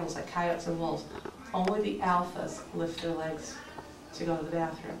pack animals like coyotes and wolves, only the alphas lift their legs to go to the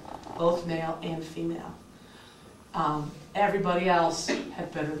bathroom, both male and female. Everybody else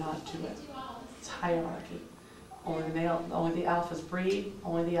had better not do it. It's hierarchy. Only the alphas breed,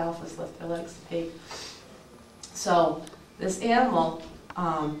 only the alphas lift their legs to pee. So this animal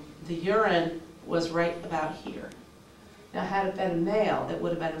the urine was right about here. Now, had it been a male, it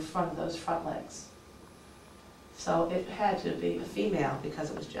would have been in front of those front legs. So it had to be a female because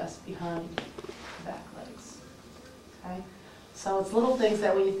it was just behind the back legs. Okay? So it's little things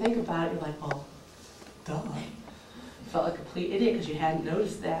that when you think about it, you're like, well, duh. You felt like a complete idiot because you hadn't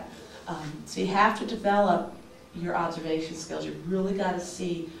noticed that. So you have to develop your observation skills. You really got to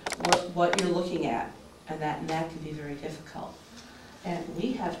see what you're looking at, and that can be very difficult. And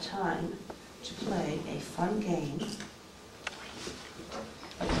we have time to play a fun game,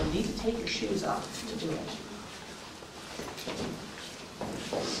 but you'll need to take your shoes off to do it.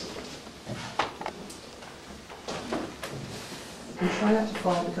 And try not to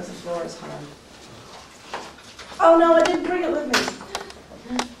fall because the floor is hard. Oh no, I didn't bring it with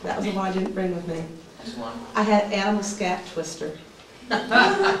me. That was the one I didn't bring with me. This one? I had animal scat twister. We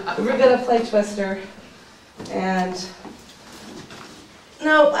were gonna play twister, and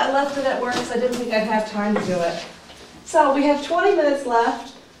no, I left it at work because I didn't think I'd have time to do it. So we have 20 minutes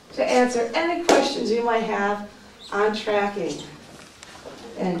left to answer any questions you might have on tracking.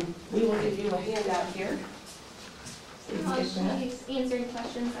 And we will give you a handout here. So you can While get that. she's answering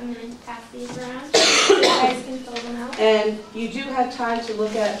questions, I'm going to pass these around. You guys can fill them out. And you do have time to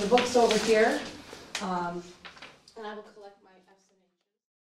look at the books over here. And I will collect my